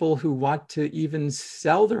people who want to even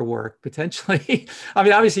sell their work potentially. I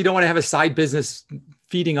mean, obviously you don't want to have a side business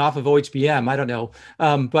feeding off of OHBM. I don't know.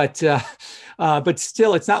 But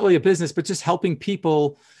still, it's not really a business, but just helping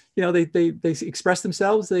people, they express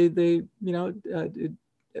themselves. So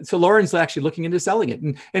Lauren's actually looking into selling it.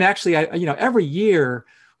 And actually, every year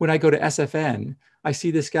when I go to SFN, I see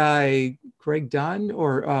this guy, Greg Dunn,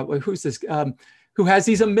 or who's this, who has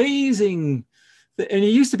these amazing, and he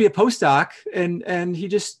used to be a postdoc, and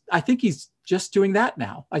I think he's just doing that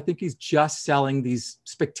now. I think he's just selling these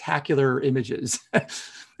spectacular images.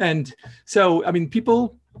 And so, I mean,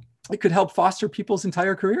 it could help foster people's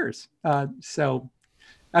entire careers. So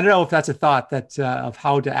I don't know if that's a thought of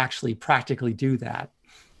how to actually practically do that.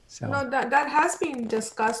 So. No, that has been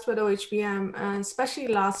discussed with OHBM, especially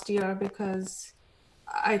last year, because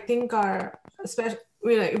I think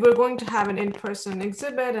we're going to have an in-person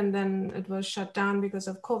exhibit, and then it was shut down because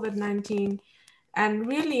of COVID-19. And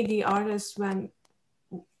really the artists went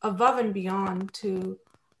above and beyond to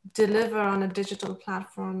deliver on a digital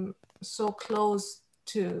platform so close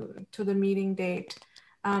to the meeting date.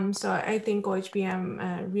 So I think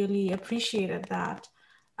OHBM really appreciated that.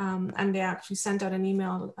 And they actually sent out an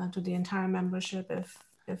email to the entire membership if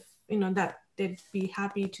that they'd be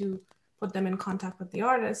happy to put them in contact with the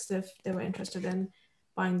artists if they were interested in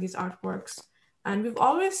buying these artworks. And we've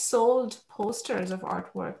always sold posters of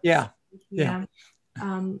artwork. Yeah.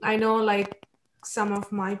 I know some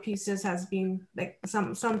of my pieces has been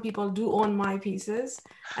some people do own my pieces,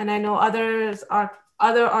 and I know other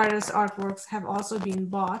artists' artworks have also been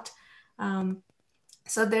bought.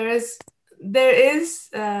 So there is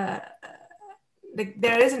an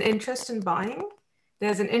interest in buying.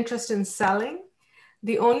 There's an interest in selling.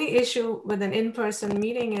 The only issue with an in-person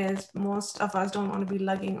meeting is most of us don't want to be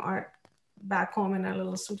lugging art back home in our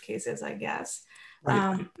little suitcases, I guess.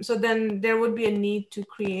 Right. So then there would be a need to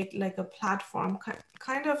create like a platform,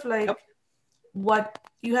 kind of like Yep. what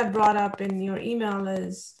you had brought up in your email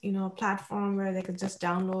is, a platform where they could just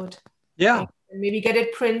download Yeah. and maybe get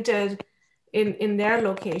it printed in their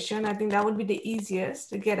location. I think that would be the easiest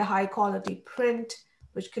to get a high quality print,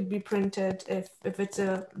 which could be printed if it's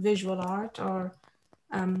a visual art, or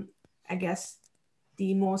I guess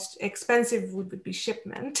the most expensive would be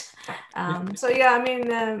shipment. So yeah, I mean,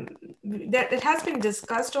 it has been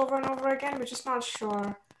discussed over and over again. We're just not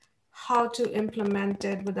sure how to implement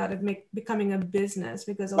it without it becoming a business,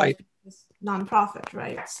 because Right. it's nonprofit,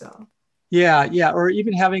 right? So Yeah, or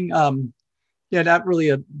even having not really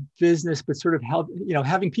a business, but sort of help,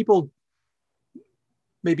 having people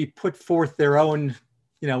maybe put forth their own,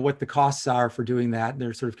 what the costs are for doing that, and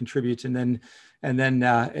they're sort of contribute, and then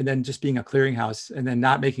just being a clearinghouse, and then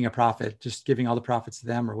not making a profit, just giving all the profits to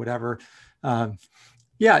them or whatever.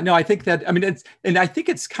 I think that, I mean, I think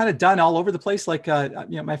it's kind of done all over the place. Like,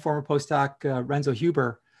 my former postdoc, Renzo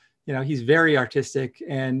Huber, he's very artistic,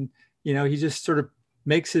 and, he just sort of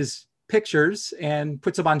makes his pictures and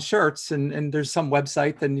puts them on shirts, and there's some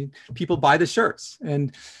website, and people buy the shirts.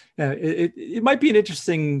 And it might be an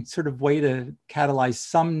interesting sort of way to catalyze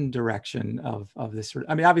some direction of this sort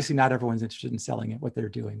of, I mean, obviously not everyone's interested in selling it, what they're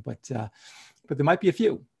doing, but there might be a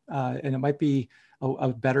few, and it might be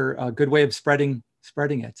a good way of spreading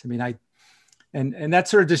it. I mean, and that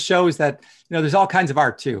sort of just shows that, there's all kinds of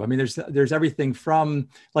art too. I mean, there's everything from,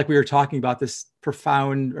 like we were talking about, this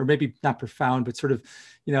profound, or maybe not profound, but sort of,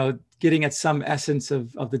 getting at some essence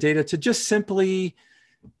of the data, to just simply,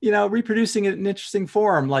 reproducing it in an interesting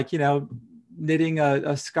form, like, knitting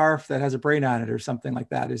a scarf that has a brain on it or something like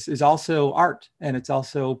that is also art. And it's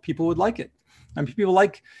also, people would like it. I mean, people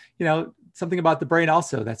like, something about the brain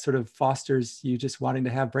also that sort of fosters you just wanting to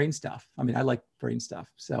have brain stuff. I mean, I like brain stuff.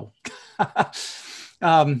 So,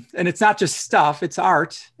 and it's not just stuff, it's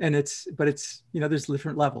art, and it's there's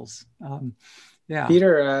different levels. Yeah.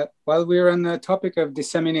 Peter, while we're on the topic of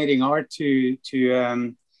disseminating art to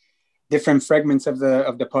different fragments of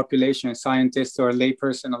the population, scientists or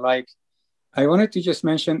layperson alike, I wanted to just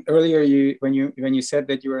mention earlier, when you said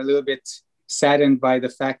that you were a little bit saddened by the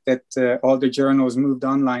fact that all the journals moved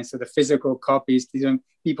online, so the physical copies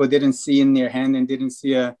people didn't see in their hand and didn't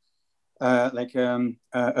see a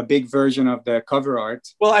big version of the cover art.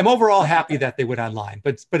 Well, I'm overall happy that they went online,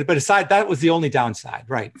 but aside, that was the only downside,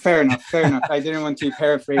 right? Fair enough. I didn't want to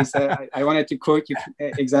paraphrase. I wanted to quote you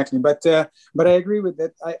exactly, but I agree with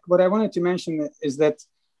that. What I wanted to mention is that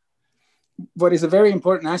what is a very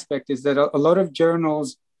important aspect is that a lot of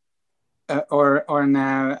journals are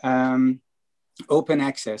now open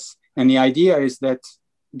access, and the idea is that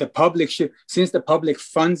the public should, since the public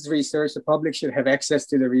funds research, the public should have access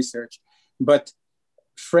to the research. But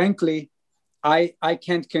frankly, I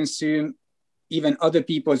can't consume even other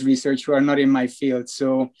people's research who are not in my field.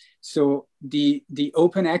 So the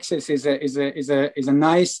open access is a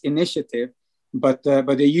nice initiative, but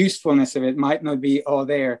the usefulness of it might not be all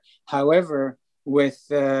there. However, with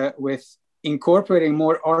incorporating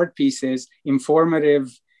more art pieces,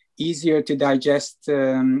 informative, easier to digest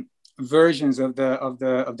versions of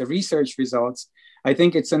the research results, I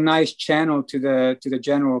think it's a nice channel to the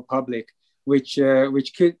general public, which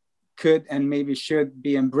could and maybe should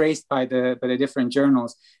be embraced by the different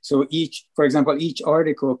journals. So for example, each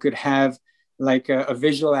article could have like a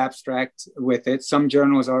visual abstract with it. Some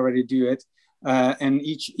journals already do it, and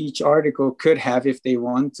each article could have, if they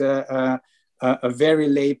want, a very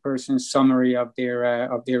layperson summary of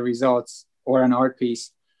their results, or an art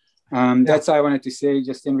piece. That's what I wanted to say,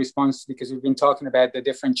 just in response, because we've been talking about the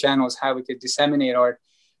different channels, how we could disseminate art,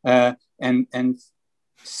 and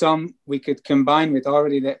some we could combine with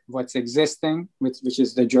already what's existing, which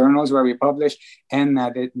is the journals where we publish, and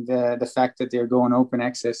the fact that they're going open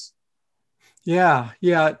access. Yeah.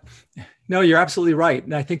 No, you're absolutely right.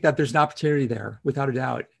 And I think that there's an opportunity there, without a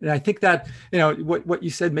doubt. And I think that, what you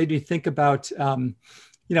said made me think about,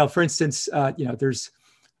 for instance, there's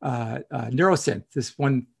Neurosynth, this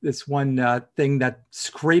one thing that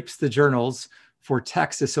scrapes the journals for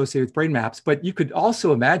text associated with brain maps. But you could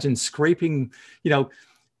also imagine scraping,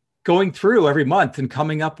 going through every month and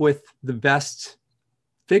coming up with the best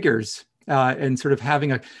figures, and sort of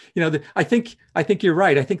having I think you're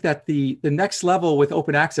right. I think that the next level with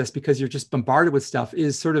open access, because you're just bombarded with stuff,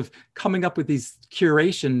 is sort of coming up with these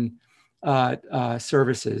curation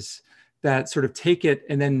services that sort of take it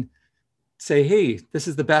and then say, hey, this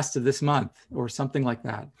is the best of this month, or something like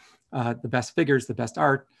that. The best figures, the best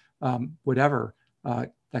art, whatever.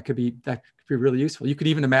 that could be really useful. You could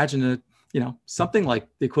even imagine something like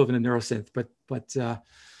the equivalent of Neurosynth, but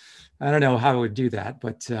I don't know how I would do that,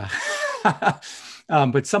 but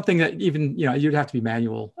but something that even you'd have to be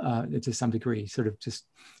manual to some degree, sort of just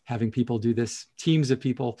having people do this, teams of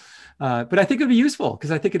people. But I think it'd be useful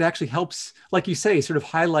because I think it actually helps, like you say, sort of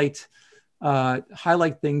highlight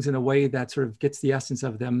things in a way that sort of gets the essence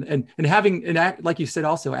of them, and having an act, like you said,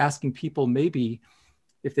 also asking people maybe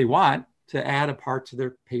if they want to add a part to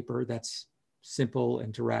their paper that's simple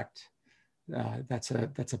and direct. That's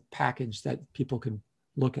a package that people can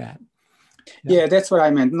look at. Yeah, that's what I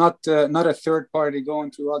meant. Not a third party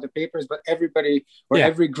going through all the papers, but everybody or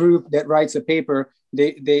every group that writes a paper,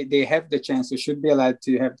 they have the chance, or should be allowed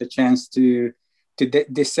to have the chance to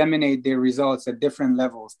disseminate their results at different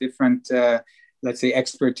levels, different let's say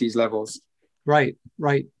expertise levels. Right.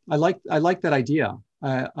 I like that idea.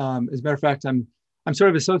 As a matter of fact, I'm sort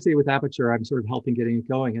of associated with Aperture. I'm sort of helping getting it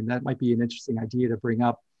going, and that might be an interesting idea to bring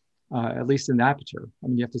up, at least in Aperture. I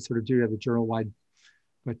mean, you have to sort of do it at a journal-wide.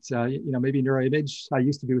 But, maybe NeuroImage, I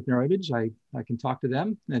used to be with NeuroImage. I can talk to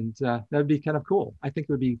them, and that would be kind of cool. I think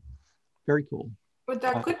it would be very cool. But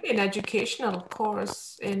that could be an educational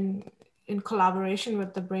course in collaboration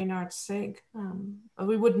with the Brainart SIG.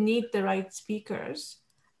 We would need the right speakers,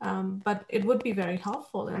 but it would be very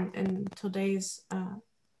helpful in today's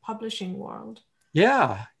publishing world.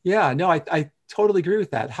 Yeah. No, I totally agree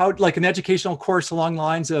with that. How, like an educational course along the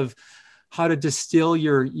lines of how to distill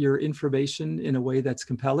your information in a way that's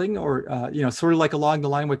compelling, or sort of like along the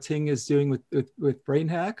line what Ting is doing with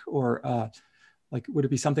BrainHack, or like would it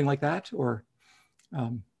be something like that, or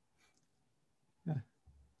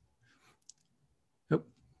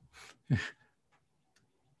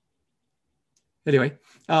anyway,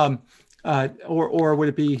 or would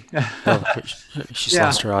it be? She's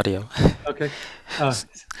lost her audio. Okay. But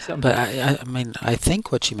I mean, I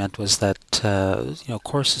think what she meant was that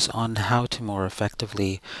courses on how to more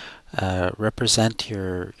effectively represent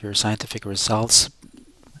your scientific results,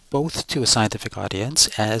 both to a scientific audience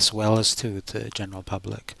as well as to the general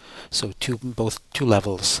public. So two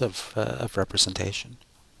levels of representation.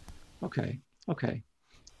 Okay.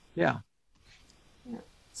 Yeah.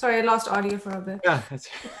 Sorry, I lost audio for a bit. Yeah,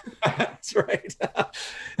 that's right.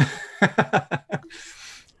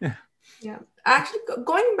 Yeah. Actually,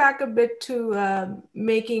 going back a bit to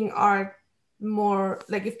making art more,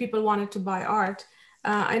 like if people wanted to buy art,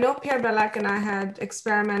 I know Pierre Bellac and I had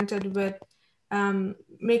experimented with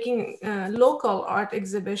making local art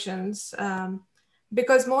exhibitions,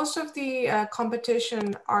 because most of the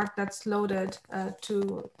competition art that's loaded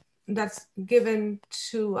that's given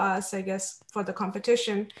to us, I guess, for the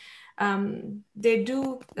competition, they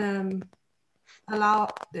do they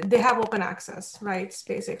have open access rights,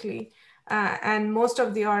 basically. And most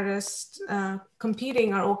of the artists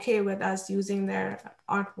competing are okay with us using their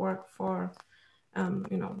artwork for,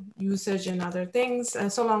 usage and other things.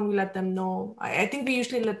 So long we let them know. I think we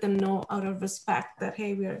usually let them know out of respect that,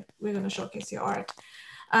 hey, we're going to showcase your art.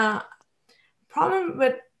 Problem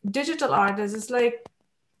with digital art is it's like,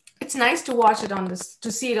 it's nice to watch it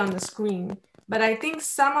to see it on the screen. But I think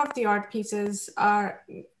some of the art pieces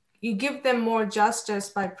you give them more justice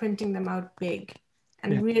by printing them out big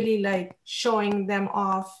and really like showing them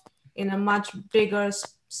off in a much bigger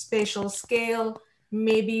spatial scale,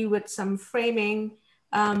 maybe with some framing.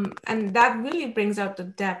 And that really brings out the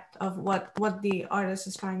depth of what the artist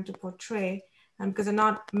is trying to portray, because they're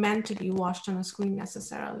not meant to be watched on a screen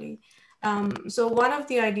necessarily. So one of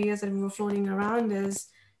the ideas that we were floating around is,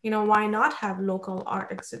 why not have local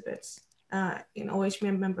art exhibits?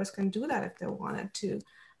 OHBM members can do that if they wanted to.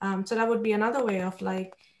 So that would be another way of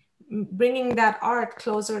like bringing that art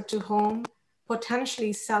closer to home,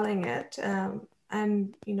 potentially selling it,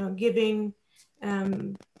 and giving,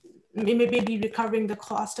 maybe recovering the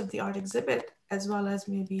cost of the art exhibit, as well as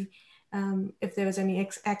maybe if there was any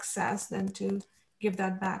excess, then to give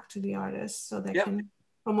that back to the artists so they can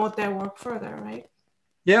promote their work further, right?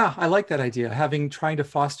 Yeah, I like that idea. Trying to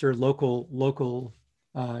foster local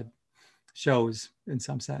shows in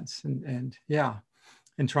some sense, and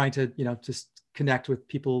trying to just connect with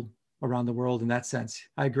people around the world in that sense.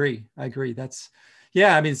 I agree. That's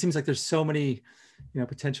it seems like there's so many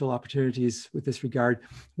potential opportunities with this regard.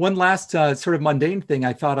 One last sort of mundane thing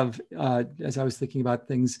I thought of as I was thinking about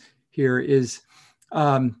things here is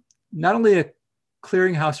not only a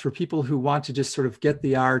clearinghouse for people who want to just sort of get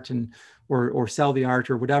the art or sell the art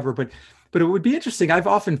or whatever, but it would be interesting. I've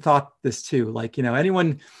often thought this too, like,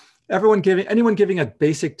 anyone giving a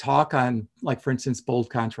basic talk on, like, for instance, bold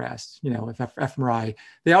contrast, if fMRI,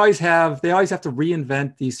 they always have to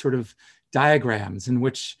reinvent these sort of diagrams in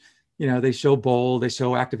which, they show bowl, they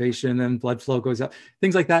show activation, and blood flow goes up,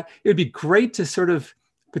 things like that. It would be great to sort of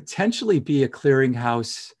potentially be a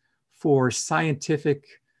clearinghouse for scientific,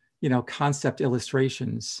 concept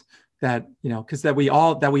illustrations that, because that we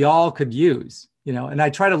all could use, and I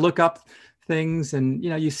try to look up things, and,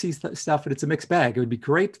 you see stuff, but it's a mixed bag. It would be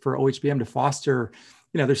great for OHBM to foster,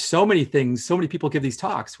 there's so many things, so many people give these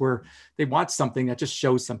talks where they want something that just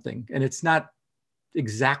shows something, and it's not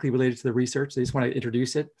exactly related to the research. They just want to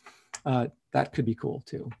introduce it. That could be cool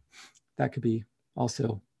too. That could be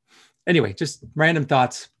also, anyway, just random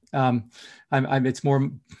thoughts. It's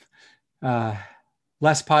more,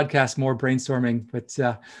 less podcast, more brainstorming, but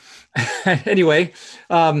anyway,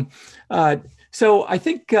 so I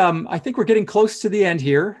think we're getting close to the end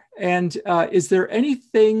here. And is there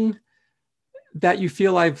anything that you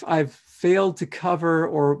feel I've failed to cover,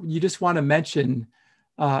 or you just want to mention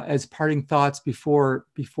as parting thoughts before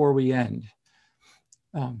we end?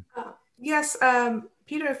 Yes,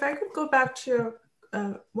 Peter, if I could go back to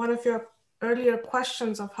one of your earlier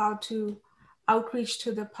questions of how to outreach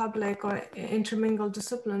to the public or intermingle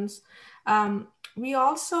disciplines. We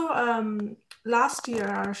also, last year,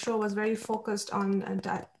 our show was very focused on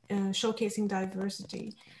showcasing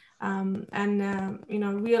diversity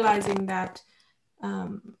and realizing that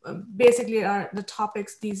basically the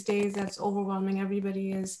topics these days that's overwhelming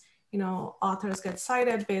everybody is, authors get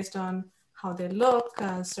cited based on how they look.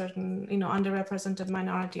 Certain, underrepresented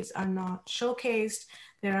minorities are not showcased.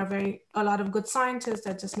 There are a lot of good scientists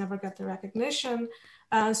that just never get the recognition.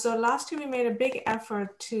 So last year we made a big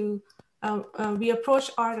effort to, we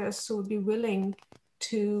approached artists who would be willing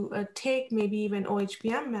to take maybe even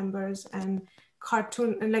OHBM members and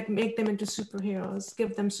make them into superheroes,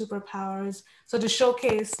 give them superpowers. So to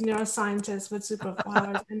showcase neuroscientists with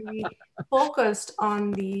superpowers. And we focused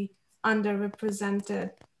on the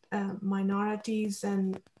underrepresented minorities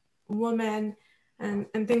and women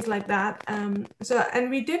and things like that. And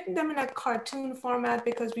we did them in a cartoon format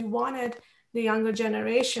because we wanted the younger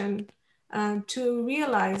generation to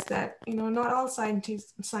realize that, not all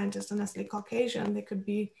scientists are necessarily Caucasian. They could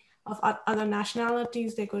be of other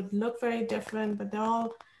nationalities. They could look very different, but they're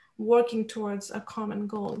all working towards a common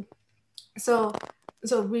goal. So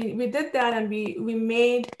we did that, and we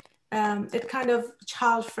made it kind of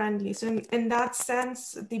child friendly. So in that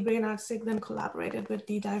sense, the Brainard SIG then collaborated with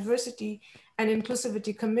the Diversity and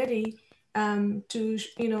Inclusivity Committee to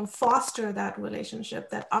foster that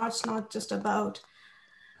relationship, that art's not just about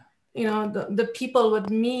the people with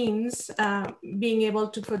means being able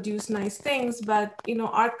to produce nice things, but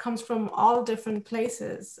art comes from all different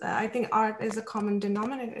places. I think art is a common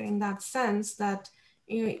denominator in that sense that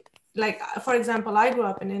like, for example, I grew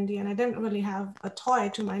up in India and I didn't really have a toy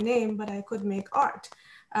to my name, but I could make art.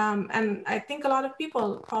 And I think a lot of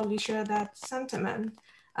people probably share that sentiment.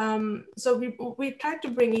 So we tried to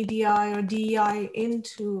bring EDI or DEI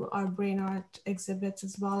into our brain art exhibits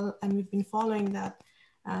as well. And we've been following that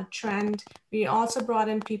trend. We also brought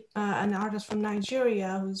in an artist from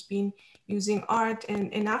Nigeria who's been using art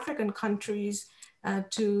in African countries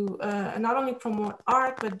to not only promote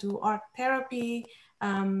art, but do art therapy,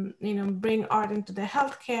 bring art into the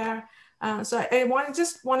healthcare. So I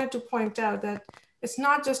just wanted to point out that it's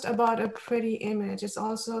not just about a pretty image, it's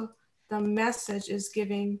also the message is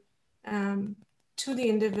giving to the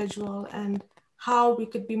individual and how we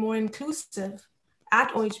could be more inclusive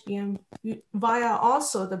at OHBM via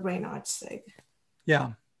also the Brain Art SIG.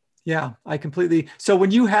 Yeah, I completely. So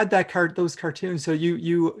when you had those cartoons, so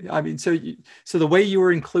so the way you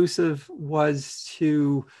were inclusive was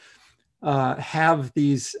to have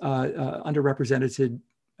these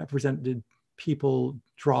underrepresented people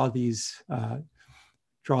draw these art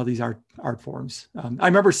forms. I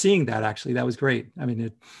remember seeing that actually. That was great. I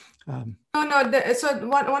mean, so one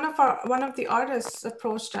of the artists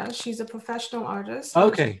approached us. She's a professional artist.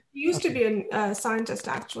 Okay. She used to be a scientist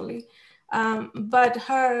actually, but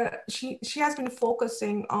she has been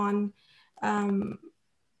focusing on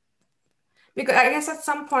because I guess at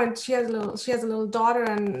some point she has a little daughter,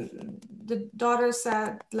 and the daughter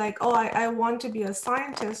said like, oh, I want to be a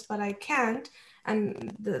scientist, but I can't.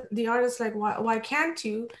 And the artist like, why can't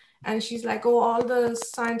you? And she's like, oh, all the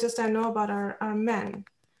scientists I know about are men.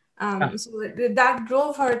 So that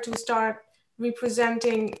drove her to start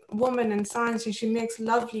representing women in science, and she makes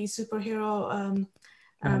lovely superhero.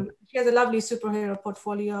 She has a lovely superhero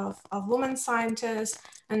portfolio of women scientists,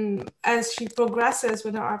 and as she progresses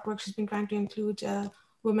with her artwork, she's been trying to include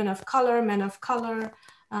women of color, men of color,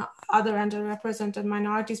 other underrepresented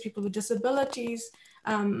minorities, people with disabilities.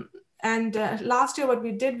 And last year, what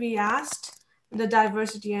we did, we asked the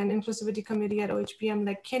Diversity and Inclusivity Committee at OHBM,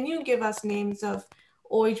 like, can you give us names of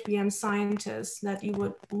OHBM scientists that you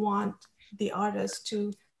would want the artists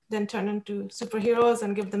to then turn into superheroes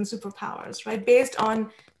and give them superpowers, right? Based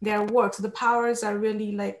on their work. So the powers are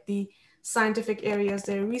really like the scientific areas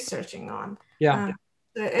they're researching on. Yeah.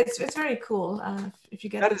 It's very cool if you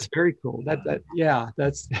get that. Is very cool.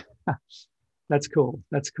 That's that's cool.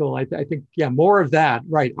 That's cool. I think, yeah, more of that,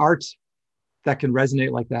 right? Art that can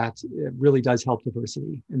resonate like that, it really does help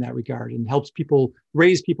diversity in that regard and helps people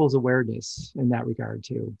raise people's awareness in that regard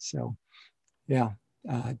too. So yeah.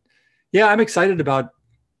 I'm excited about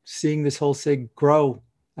seeing this whole SIG grow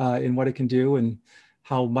in what it can do and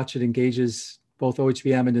how much it engages both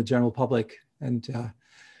OHBM and the general public. And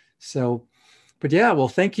but yeah, well,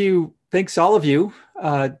 thanks all of you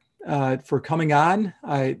for coming on.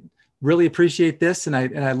 I really appreciate this, and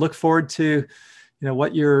I look forward to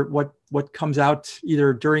what comes out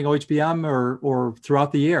either during OHBM or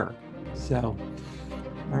throughout the year. So,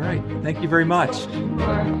 all right, thank you very much.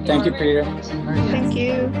 Thank you, Peter. Thank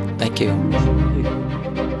you. Thank you.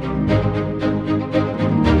 Thank you.